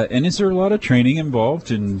 And is there a lot of training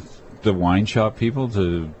involved in the wine shop people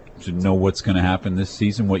to know what's going to happen this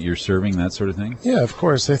season, what you're serving, that sort of thing? Yeah, of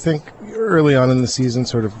course. I think early on in the season,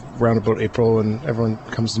 sort of around about April, when everyone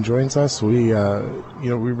comes and joins us, we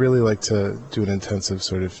really like to do an intensive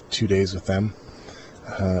sort of 2 days with them.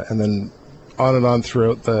 And then on and on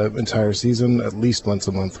throughout the entire season. At least once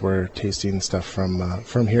a month, we're tasting stuff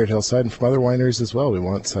from here at Hillside and from other wineries as well. We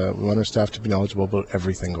want our staff to be knowledgeable about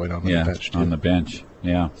everything going on the bench. On the bench,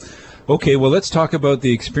 yeah. Okay, well, let's talk about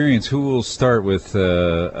the experience. Who will start with,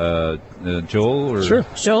 Joel? Or? Sure.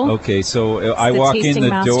 Joel. Okay, so I walk in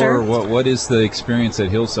the door. What is the experience at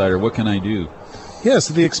Hillside, or what can I do? Yeah,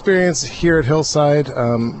 so the experience here at Hillside,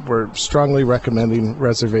 we're strongly recommending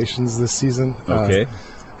reservations this season. Okay.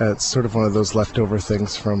 It's sort of one of those leftover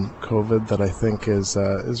things from COVID that I think is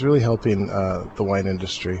really helping the wine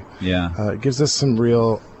industry. Yeah. It gives us some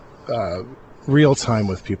real time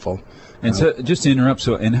with people. And so, just to interrupt,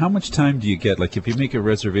 and how much time do you get? Like, if you make a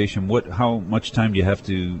reservation, how much time do you have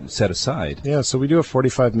to set aside? Yeah, so we do a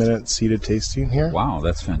 45-minute seated tasting here. Wow,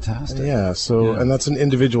 that's fantastic. Yeah, and that's an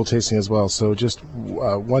individual tasting as well. So just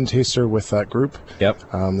one taster with that group. Yep.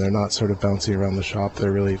 They're not sort of bouncing around the shop.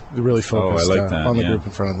 They're really focused on the group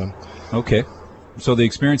in front of them. Okay. So the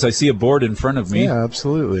experience, I see a board in front of me. Yeah,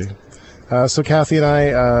 absolutely. So Kathy and I,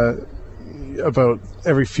 about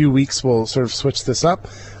every few weeks, we'll sort of switch this up.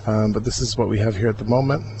 But this is what we have here at the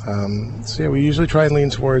moment. So we usually try and lean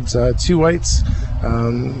towards 2 whites,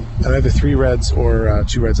 and either 3 reds or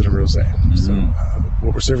 2 reds and a rosé. So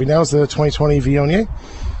what we're serving now is the 2020 Viognier.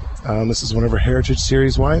 This is one of our Heritage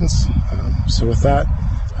Series wines. So with that,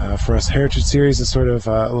 for us, Heritage Series is sort of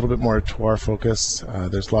a little bit more terroir focused.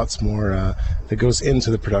 There's lots more that goes into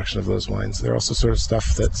the production of those wines. They're also sort of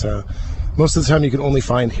stuff that most of the time you can only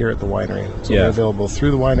find here at the winery. So they're available through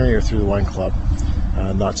the winery or through the wine club.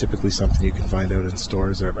 Not typically something you can find out in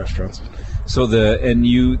stores or at restaurants. So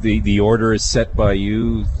the order is set by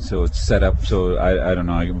you, so it's set up. So I don't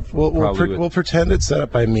know. We'll pretend it's set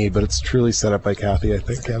up by me, but it's truly set up by Kathy, I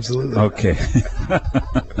think. Absolutely. Okay.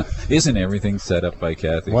 Isn't everything set up by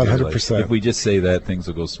Kathy? 100%. If we just say that, things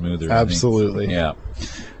will go smoother. Absolutely. Yeah.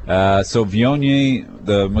 So Viognier,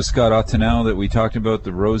 the Muscat Autumnal that we talked about,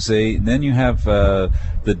 the Rosé, and then you have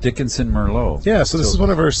the Dickinson Merlot. Yeah, so this is one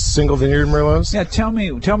of our single vineyard Merlots. Yeah, tell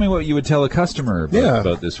me what you would tell a customer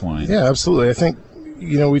about this wine. Yeah, absolutely. I think,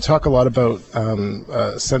 we talk a lot about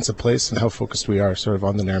sense of place and how focused we are sort of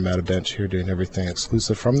on the Naramata bench here, doing everything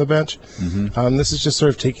exclusive from the bench. Mm-hmm. This is just sort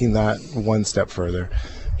of taking that one step further,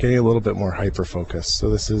 getting a little bit more hyper-focused. So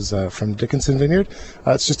this is from Dickinson Vineyard.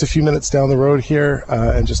 It's just a few minutes down the road here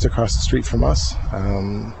and just across the street from us.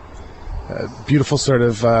 Beautiful sort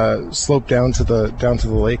of slope down to the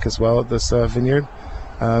lake as well at this vineyard.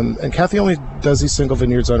 And Kathy only does these single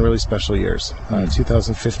vineyards on really special years.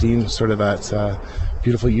 2015, sort of that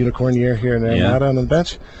beautiful unicorn year here in Naramata on the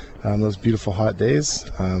bench. Those beautiful hot days.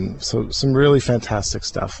 So some really fantastic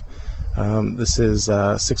stuff. This is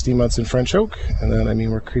 16 months in French oak, and then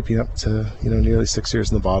we're creeping up to nearly 6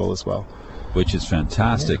 years in the bottle as well. Which is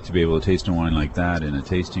fantastic to be able to taste a wine like that in a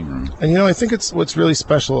tasting room. And I think it's what's really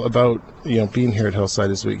special about being here at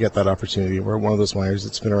Hillside is we get that opportunity. We're one of those wineries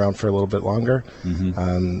that's been around for a little bit longer.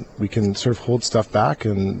 Mm-hmm. We can sort of hold stuff back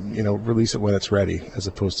and release it when it's ready, as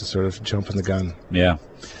opposed to sort of jumping the gun. Yeah.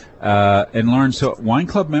 And Lauren, so wine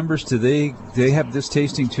club members, do they have this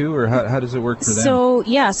tasting too, or how does it work for them?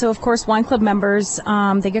 So of course wine club members,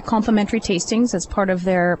 they get complimentary tastings as part of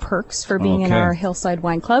their perks for being in our Hillside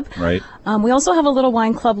Wine Club. Right. We also have a little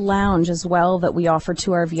wine club lounge as well that we offer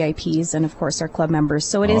to our VIPs and of course our club members.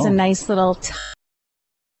 So it is a nice little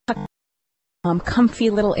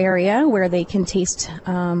comfy little area where they can taste,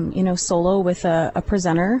 solo with a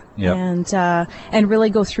presenter, and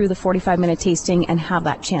really go through the 45-minute tasting and have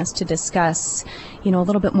that chance to discuss, a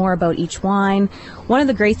little bit more about each wine. One of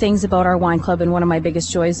the great things about our wine club, and one of my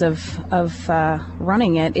biggest joys of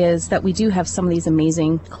running it, is that we do have some of these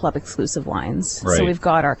amazing club exclusive wines. Right. So we've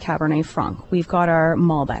got our Cabernet Franc, we've got our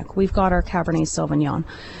Malbec, we've got our Cabernet Sauvignon.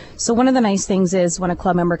 So one of the nice things is when a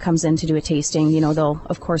club member comes in to do a tasting, they'll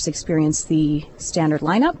of course experience the standard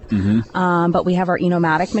lineup, but we have our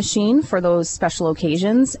Enomatic machine for those special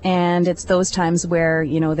occasions, and it's those times where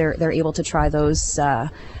they're able to try those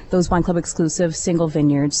wine club exclusive single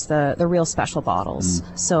vineyards, the real special bottles.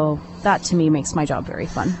 So that to me makes my job very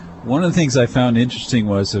fun. One of the things I found interesting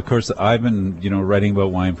was, of course, I've been writing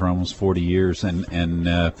about wine for almost 40 years,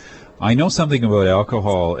 and I know something about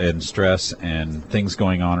alcohol and stress and things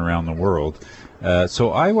going on around the world. So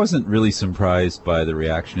I wasn't really surprised by the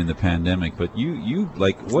reaction in the pandemic, but you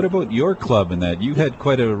what about your club in that? You had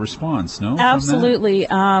quite a response, no? Absolutely.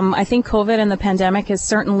 I think COVID and the pandemic has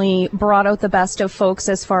certainly brought out the best of folks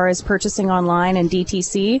as far as purchasing online and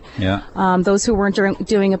DTC. Yeah. Those who weren't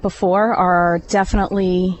doing it before are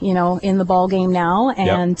definitely, in the ball game now.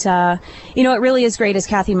 And, it really is great. As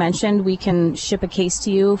Kathy mentioned, we can ship a case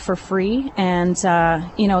to you for free, and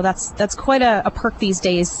that's quite a perk these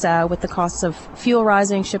days with the costs of fuel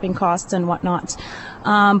rising, shipping costs, and whatnot.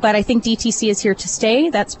 But I think DTC is here to stay.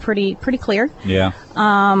 That's pretty clear. Yeah.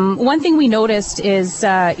 One thing we noticed is,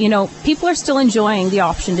 people are still enjoying the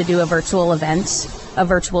option to do a virtual event, a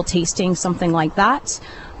virtual tasting, something like that.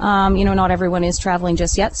 Not everyone is traveling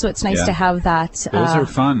just yet, so it's nice to have that. Those are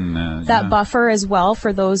fun. That buffer as well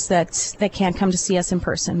for those that can't come to see us in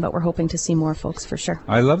person, but we're hoping to see more folks for sure.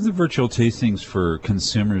 I love the virtual tastings for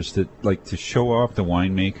consumers that like to show off the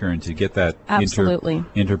winemaker and to get that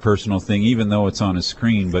interpersonal thing, even though it's on a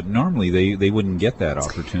screen. But normally they wouldn't get that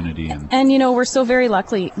opportunity. And we're so very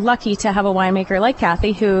lucky to have a winemaker like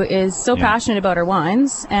Kathy, who is so passionate about her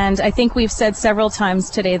wines. And I think we've said several times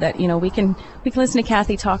today that we can listen to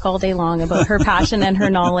Kathy talk all day long about her passion and her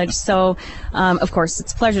knowledge. So, of course,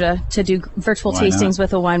 it's a pleasure to do virtual tastings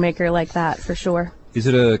with a winemaker like that, for sure. Is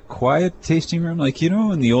it a quiet tasting room? Like,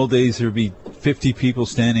 in the old days, there'd be 50 people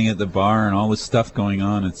standing at the bar and all this stuff going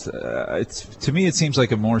on. It's to me, it seems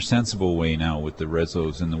like a more sensible way now with the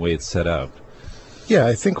rezos and the way it's set up. Yeah,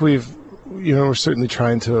 I think we're certainly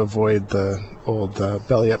trying to avoid the old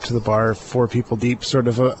belly up to the bar, 4 people deep sort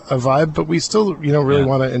of a vibe, but we still, really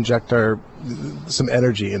want to inject some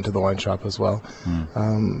energy into the wine shop as well.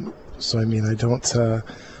 So, I mean, I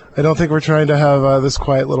don't think we're trying to have this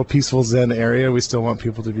quiet little peaceful Zen area. We still want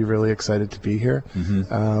people to be really excited to be here.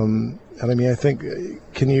 And I mean, I think,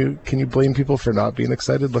 can you blame people for not being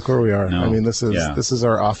excited? Look where we are. No. I mean, this is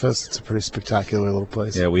our office. It's a pretty spectacular little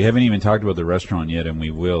place. Yeah, we haven't even talked about the restaurant yet, and we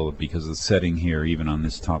will, because the setting here, even on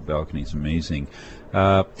this top balcony, is amazing.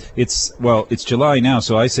 It's July now,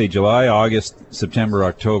 so I say July, August, September,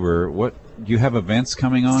 October. What do you have events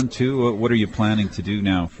coming on too? What are you planning to do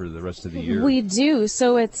now for the rest of the year? We do.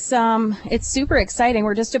 So it's super exciting.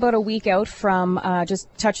 We're just about a week out from just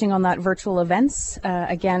touching on that virtual events.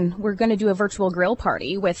 Again, we're going to do a virtual grill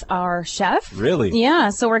party with our chef. Really? Yeah.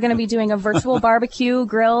 So we're going to be doing a virtual barbecue,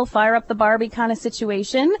 grill, fire up the Barbie kind of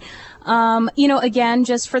situation. Again,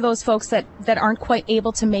 just for those folks that aren't quite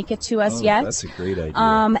able to make it to us yet. That's a great idea.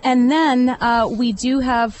 And then we do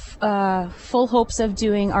have full hopes of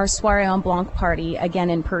doing our Soirée en Blanc party again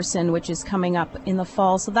in person, which is coming up in the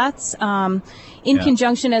fall. So that's in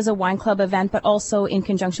conjunction as a wine club event, but also in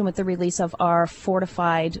conjunction with the release of our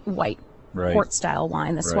fortified white port-style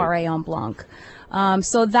wine, the Soirée en Blanc.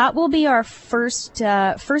 So that will be our first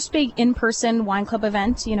big in-person wine club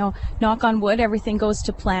event. Knock on wood, everything goes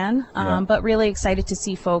to plan. But really excited to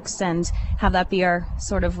see folks and have that be our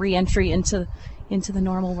sort of re-entry into the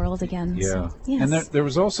normal world again. Yeah. So, yes. And there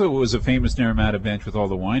was a famous Naramata bench with all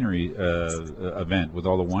the winery event with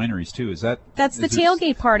all the wineries too. That's the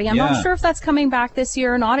tailgate party. I'm not sure if that's coming back this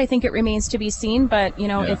year or not. I think it remains to be seen, but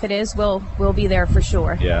if it is, we'll be there for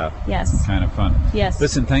sure. Yeah. Yes. Kind of fun. Yes.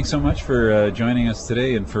 Listen, thanks so much for joining us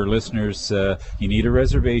today, and for listeners, you need a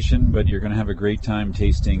reservation, but you're going to have a great time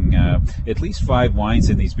tasting at least 5 wines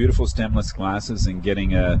in these beautiful stemless glasses and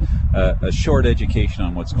getting a short education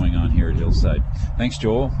on what's going on here at Hillside. Thanks,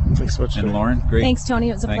 Joel. Thanks so much. And Lauren, great. Thanks, Tony.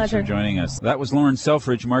 It was a pleasure. Thanks for joining us. That was Lauren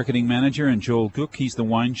Selfridge, Marketing Manager, and Joel Gook, he's the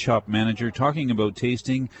Wine Shop Manager, talking about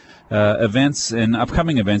tasting events and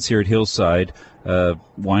upcoming events here at Hillside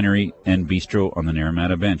Winery and Bistro on the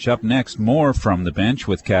Naramata Bench. Up next, more from the bench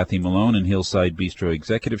with Kathy Malone and Hillside Bistro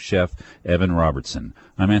Executive Chef Evan Robertson.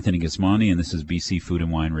 I'm Anthony Gismondi, and this is BC Food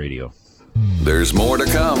and Wine Radio. There's more to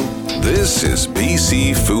come. This is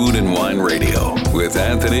BC Food and Wine Radio with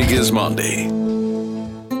Anthony Gismondi.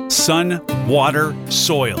 Sun, water,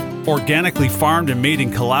 soil. Organically farmed and made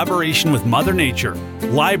in collaboration with Mother Nature.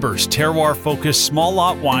 Liber's terroir-focused small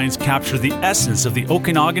lot wines capture the essence of the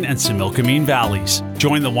Okanagan and Similkameen valleys.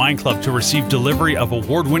 Join the wine club to receive delivery of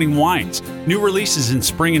award-winning wines, new releases in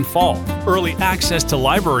spring and fall, early access to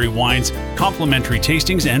library wines, complimentary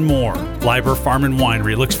tastings, and more. Liber Farm and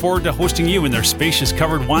Winery looks forward to hosting you in their spacious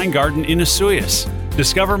covered wine garden in Osoyoos.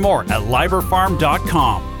 Discover more at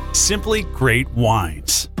liberfarm.com. Simply great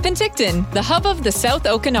wines. Penticton, the hub of the South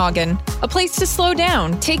Okanagan. A place to slow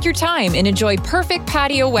down, take your time, and enjoy perfect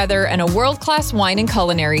patio weather and a world-class wine and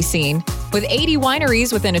culinary scene. With 80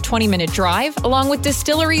 wineries within a 20-minute drive, along with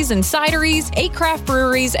distilleries and cideries, 8 craft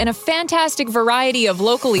breweries, and a fantastic variety of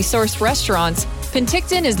locally sourced restaurants,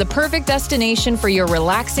 Penticton is the perfect destination for your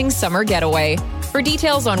relaxing summer getaway. For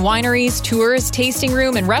details on wineries, tours, tasting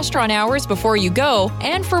room, and restaurant hours before you go,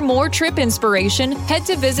 and for more trip inspiration, head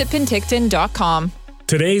to visitpenticton.com.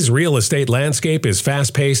 Today's real estate landscape is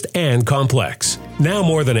fast-paced and complex. Now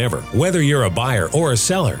more than ever, whether you're a buyer or a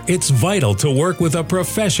seller, it's vital to work with a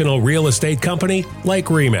professional real estate company like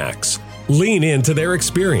RE/MAX. Lean into their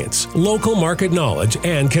experience, local market knowledge,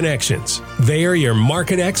 and connections. They are your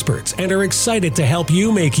market experts and are excited to help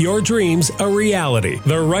you make your dreams a reality.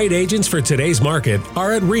 The right agents for today's market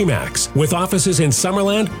are at RE/MAX, with offices in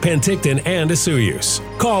Summerland, Penticton, and Osoyoos.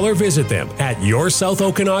 Call or visit them at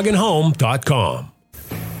yoursouthokanagaNhome.com.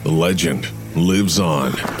 The legend lives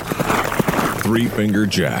on. Three Finger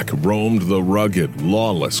Jack roamed the rugged,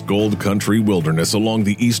 lawless Gold Country wilderness along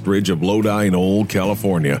the east ridge of Lodi in old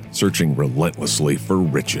California, searching relentlessly for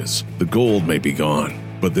riches. The gold may be gone,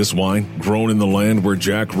 but this wine, grown in the land where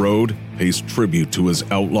Jack rode, pays tribute to his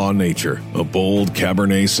outlaw nature. A bold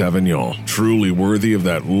Cabernet Sauvignon, truly worthy of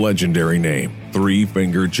that legendary name. Three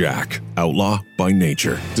Finger Jack, outlaw by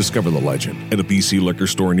nature. Discover the legend at a BC liquor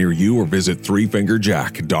store near you or visit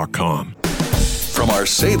threefingerjack.com. From our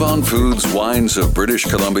Save On Foods Wines of British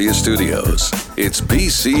Columbia studios, it's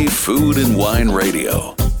BC Food and Wine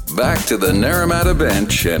Radio. Back to the Naramata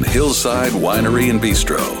Bench and Hillside Winery and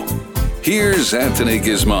Bistro. Here's Anthony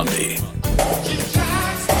Gismondi.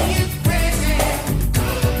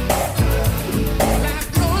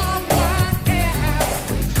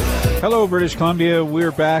 Hello, British Columbia.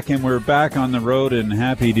 We're back, and we're back on the road and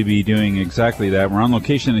happy to be doing exactly that. We're on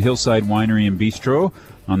location at Hillside Winery and Bistro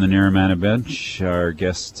on the Naramata Bench. Our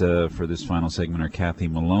guest for this final segment are Kathy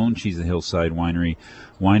Malone. She's the Hillside Winery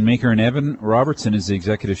winemaker, and Evan Robertson is the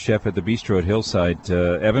executive chef at the Bistro at Hillside.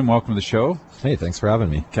 Evan, welcome to the show. Hey, thanks for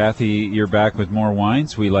having me. Kathy, you're back with more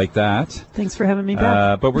wines. We like that. Thanks for having me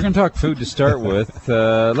back. But we're going to talk food to start with.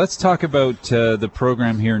 Let's talk about the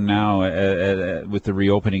program here now with the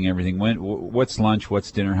reopening and everything. What's lunch?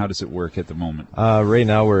 What's dinner? How does it work at the moment? Right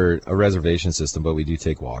now we're a reservation system, but we do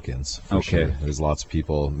take walk-ins. For Okay. Sure. There's lots of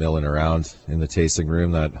people milling around in the tasting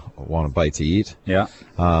room that want a bite to eat. Yeah.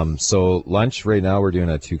 So lunch right now we're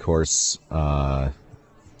doing a two-course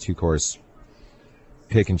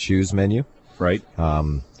pick and choose menu. Right.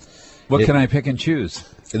 What can I pick and choose?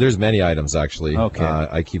 There's many items, actually. Okay.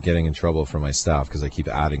 I keep getting in trouble from my staff because I keep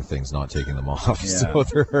adding things, not taking them off. Yeah. So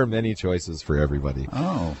there are many choices for everybody.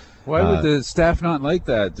 Oh. Why would the staff not like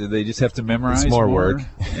that? Do they just have to memorize It's more work.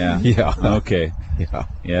 Yeah. Yeah. Okay. Yeah.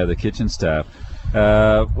 Yeah, the kitchen staff.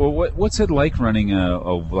 Well, what's it like running a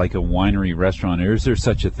winery restaurant? Or is there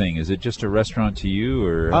such a thing? Is it just a restaurant to you,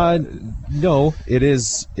 or? No, it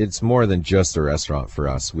is. It's more than just a restaurant for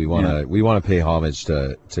us. We want to pay homage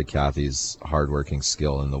to Kathy's hardworking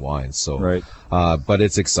skill in the wines. So, right. But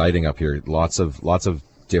it's exciting up here. Lots of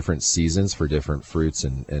different seasons for different fruits,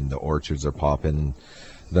 and the orchards are popping.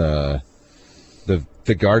 The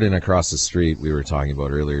garden across the street we were talking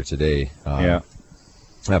about earlier today.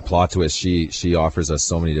 At Plot Twist, she offers us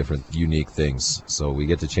so many different unique things, so we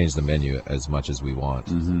get to change the menu as much as we want.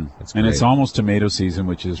 Mm-hmm. And it's almost tomato season,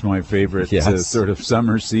 which is my favorite sort of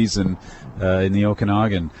summer season in the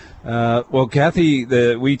Okanagan. Well, Kathy,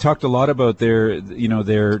 we talked a lot about their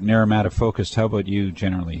Naramata focused. How about you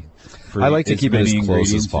generally? I like to keep it as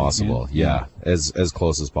close as possible. Yeah, as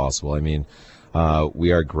close as possible. I mean,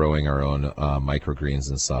 we are growing our own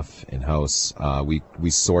microgreens and stuff in house.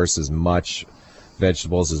 We source as much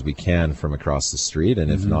vegetables as we can from across the street,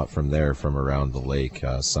 and if not from there, from around the lake.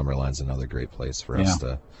 Summerland's another great place for us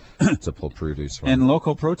to pull produce from. And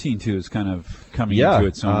local protein too is kind of coming into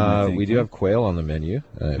its own. I think. We do have quail on the menu.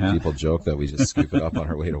 People joke that we just scoop it up on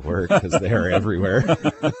our way to work because they are everywhere.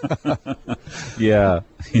 Yeah,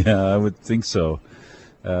 I would think so.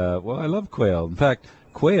 Well, I love quail. In fact,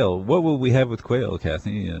 quail. What will we have with quail,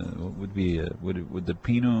 Kathy? What would be would the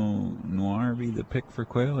Pinot Noir be the pick for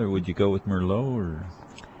quail, or would you go with Merlot?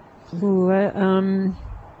 Or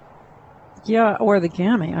yeah, or the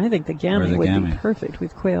Gamay. I think the Gamay would be perfect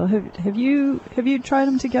with quail. Have you tried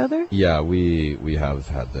them together? Yeah, we have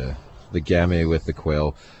had the Gamay with the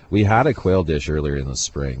quail. We had a quail dish earlier in the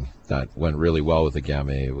spring that went really well with the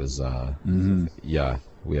Gamay. It was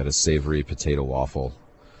we had a savory potato waffle.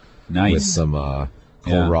 Nice. With some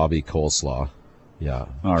kohlrabi coleslaw. Yeah.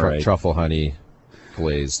 All right. Truffle honey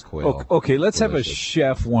glazed quail. Okay, let's have a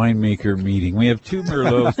chef winemaker meeting. We have two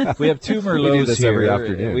Merlots. We do this here every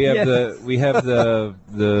afternoon. We have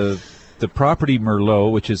the property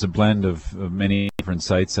Merlot, which is a blend of many different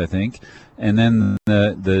sites, I think, and then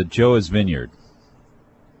the Joa's Vineyard.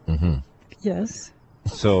 Mm-hmm. Yes.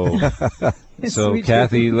 So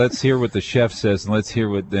Kathy, let's hear what the chef says, and let's hear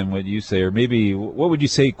what you say, or maybe what would you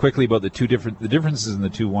say quickly about the differences in the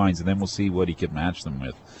two wines, and then we'll see what he could match them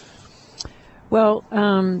with. Well,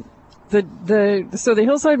 the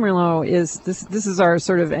Hillside Merlot is this is our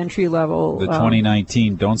sort of entry level. The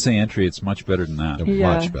 2019. Don't say entry; it's much better than that.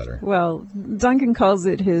 Yeah, much better. Well, Duncan calls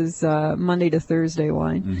it his Monday to Thursday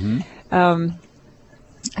wine. Mm-hmm.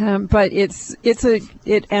 But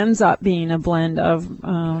it ends up being a blend of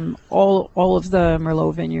all of the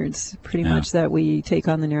Merlot vineyards, pretty much, that we take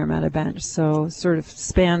on the Naramata bench. So sort of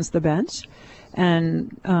spans the bench,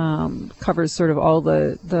 and covers sort of all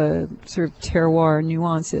the sort of terroir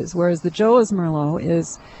nuances. Whereas the Joa's Merlot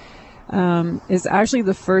is actually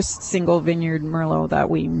the first single vineyard Merlot that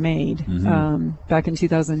we made back in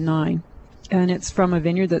 2009, and it's from a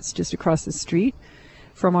vineyard that's just across the street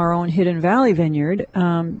from our own Hidden Valley vineyard,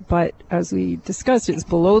 but as we discussed, it's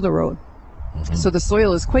below the road. So the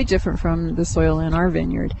soil is quite different from the soil in our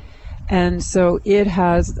vineyard. And so it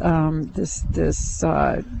has this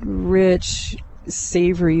rich,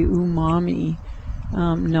 savory umami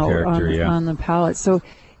note on the palate. So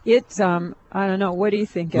it's, I don't know, what do you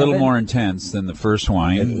think, A little Evan? more intense than the first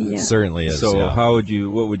wine. It certainly is. So yeah.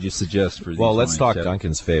 what would you suggest for these Well, let's wines, talk Jeff?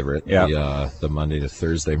 Duncan's favorite, Yeah. the Monday to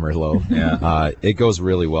Thursday Merlot. Yeah. It goes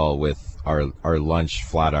really well with our lunch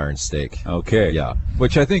flat iron steak. Okay. Yeah.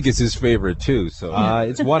 Which I think is his favorite too. So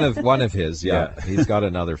it's one of his. Yeah. He's got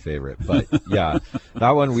another favorite, but yeah,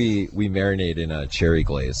 that one we marinate in a cherry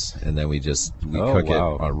glaze, and then we cook it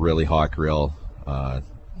on a really hot grill.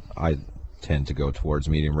 I tend to go towards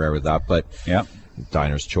medium rare with that, but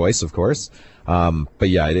diner's choice, of course. But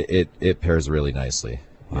yeah, it pairs really nicely.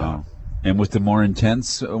 Wow. And with the more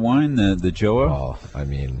intense wine, the Joa? Well, I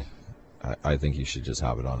mean, I think you should just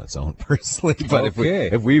have it on its own personally. But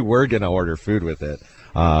if we were going to order food with it,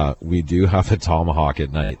 we do have a tomahawk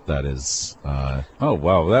at night that is. Oh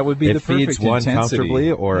wow, that would be the perfect feeds one intensity.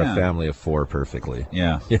 comfortably, or Yeah. a family of four perfectly.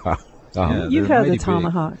 Yeah. Yeah. You've had the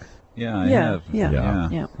tomahawk. Yeah, I have.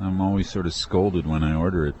 Yeah. I'm always sort of scolded when I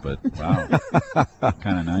order it, but wow,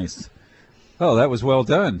 kind of nice. Oh, that was well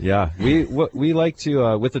done. Yeah, we like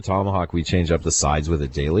to with the tomahawk, we change up the sides with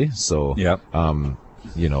it daily. So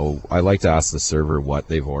I like to ask the server what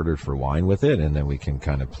they've ordered for wine with it, and then we can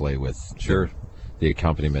kind of play with the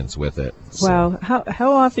accompaniments with it. So. Wow,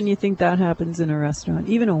 how often do you think that happens in a restaurant,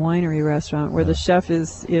 even a winery restaurant, where the chef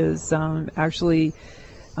is actually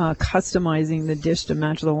customizing the dish to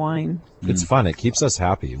match the wine? It's fun. It keeps us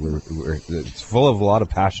happy. It's full of a lot of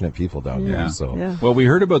passionate people down here. So Well, we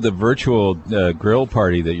heard about the virtual grill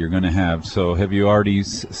party that you're going to have. So have you already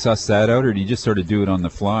sussed that out, or do you just sort of do it on the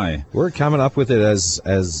fly? We're coming up with it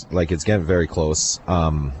as like it's getting very close.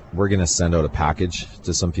 We're going to send out a package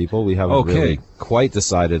to some people. We haven't really quite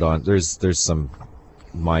decided on. There's some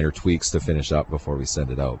minor tweaks to finish up before we send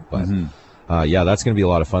it out, but. That's going to be a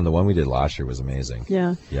lot of fun. The one we did last year was amazing.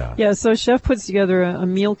 Yeah. So chef puts together a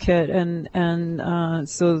meal kit, and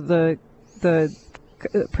so the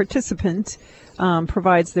participant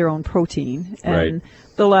provides their own protein. And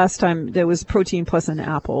the last time there was protein plus an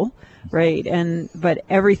apple, right? But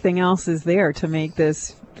everything else is there to make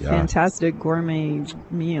this fantastic gourmet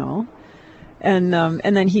meal. And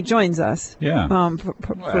then he joins us. Yeah.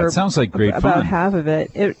 It sounds like great about fun. half of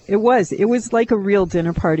it. It was like a real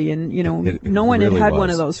dinner party, and no one really had was. one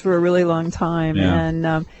of those for a really long time. Yeah.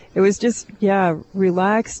 And it was just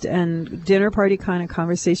relaxed and dinner party kind of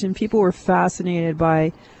conversation. People were fascinated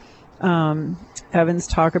by Evan's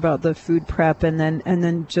talk about the food prep, and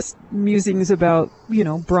then just musings about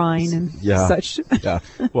brine and such.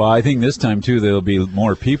 Well, I think this time too there'll be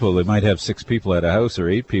more people. They might have 6 people at a house or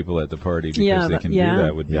 8 people at the party because they can do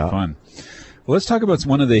that. Would be fun. Well, let's talk about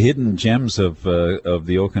one of the hidden gems of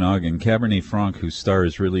the Okanagan, Cabernet Franc, whose star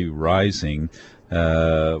is really rising.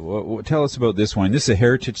 Tell us about this wine. This is a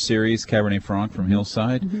Heritage Series Cabernet Franc from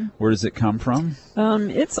Hillside. Mm-hmm. Where does it come from?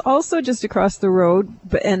 It's also just across the road,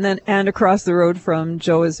 and across the road from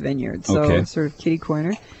Joa's Vineyard, so sort of kitty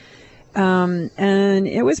corner. And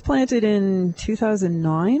it was planted in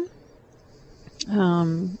 2009,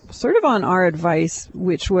 sort of on our advice,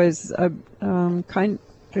 which was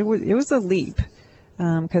it was a leap,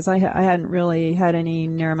 because I hadn't really had any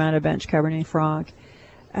Naramata Bench Cabernet Franc.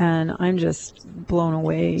 And I'm just blown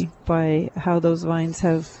away by how those vines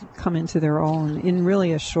have come into their own in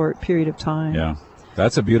really a short period of time. Yeah,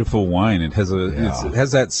 that's a beautiful wine. It has it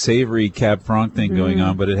has that savory Cab Franc thing going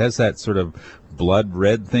on, but it has that sort of blood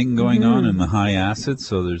red thing going on in the high acid.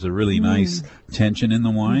 So there's a really nice tension in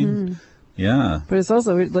the wine. Yeah, but it's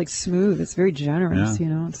also like smooth. It's very generous.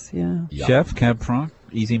 It's Chef, Cab Franc,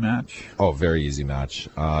 easy match. Oh, very easy match.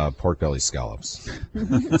 Pork belly scallops.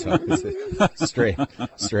 straight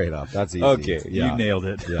up. That's easy. Okay, you nailed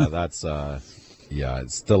it. Yeah, that's Yeah,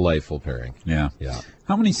 it's delightful pairing. Yeah. Yeah.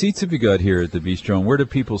 How many seats have you got here at the bistro, and where do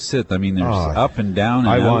people sit? I mean, there's up and down.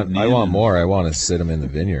 And I want more. I want to sit them in the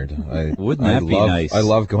vineyard. Wouldn't that be nice? I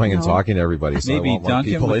love going and talking to everybody. So maybe I want more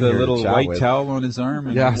Duncan people with in a here to little chat white with. towel on his arm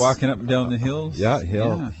and walking up and down the hills. Yeah,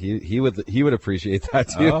 he would appreciate that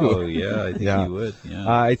too. Oh yeah, I think he would.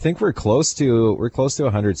 Yeah. I think we're close to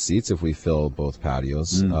 100 seats if we fill both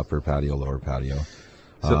patios, upper patio, lower patio.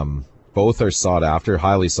 So, both are sought after,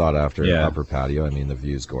 highly sought after. Upper patio. I mean, the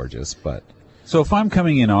view's gorgeous, but. So if I'm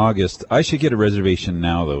coming in August, I should get a reservation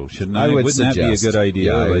now, though, shouldn't I? Wouldn't that be a good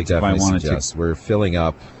idea? Yeah, I would if I definitely wanted suggest. We're filling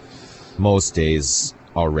up most days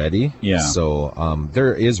already. Yeah. So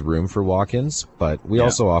there is room for walk-ins, but we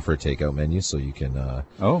also offer a takeout menu, so you can.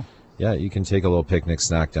 Yeah, you can take a little picnic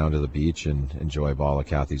snack down to the beach and enjoy a bottle of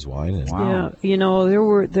Kathy's wine. And Yeah,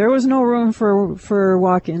 there was no room for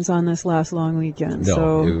walk-ins on this last long weekend. No,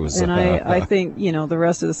 so, it was, and I think the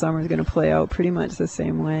rest of the summer is going to play out pretty much the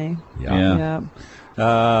same way. Yeah.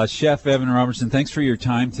 Chef Evan Robertson, thanks for your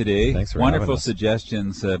time today. Thanks for Wonderful having us.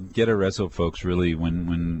 suggestions. Get a reso, folks. Really,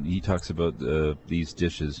 when he talks about these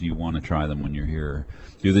dishes, you want to try them when you're here.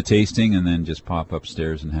 Do the tasting and then just pop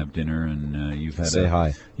upstairs and have dinner. And you've had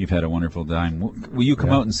hi. You've had a wonderful time. Will you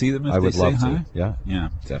come out and see them? If I would they say love hi? to. Yeah, yeah,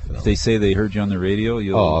 definitely. If they say they heard you on the radio,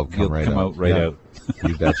 I'll come out right out.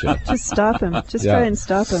 You betcha. Just stop him. Just try and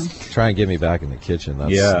stop him. Try and get me back in the kitchen.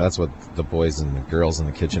 That's what the boys and the girls in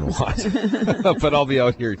the kitchen want. But I'll be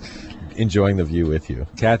out here enjoying the view with you.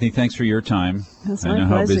 Kathy, thanks for your time. That's I know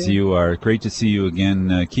how busy you are. Great to see you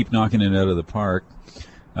again. Keep knocking it out of the park.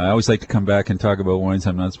 I always like to come back and talk about wines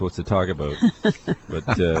I'm not supposed to talk about.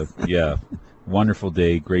 But, wonderful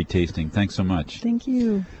day. Great tasting. Thanks so much. Thank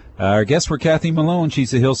you. Our guests were Kathy Malone.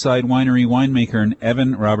 She's a Hillside Winery winemaker, and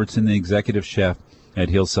Evan Robertson, the executive chef at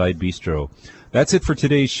Hillside Bistro. That's it for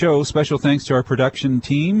today's show. Special thanks to our production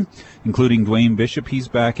team, including Dwayne Bishop. He's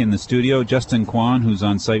back in the studio. Justin Kwan, who's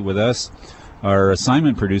on site with us. Our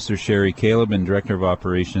assignment producer, Sherry Caleb, and Director of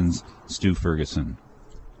Operations, Stu Ferguson.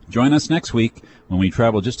 Join us next week when we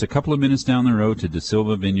travel just a couple of minutes down the road to De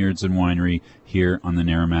Silva Vineyards and Winery here on the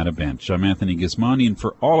Naramata Bench. I'm Anthony Gismondi, and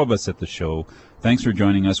for all of us at the show, thanks for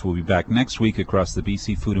joining us. We'll be back next week across the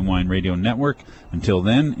BC Food and Wine Radio Network. Until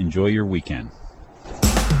then, enjoy your weekend.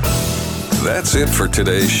 That's it for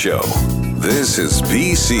today's show. This is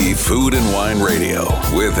BC Food and Wine Radio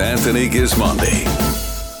with Anthony Gismondi.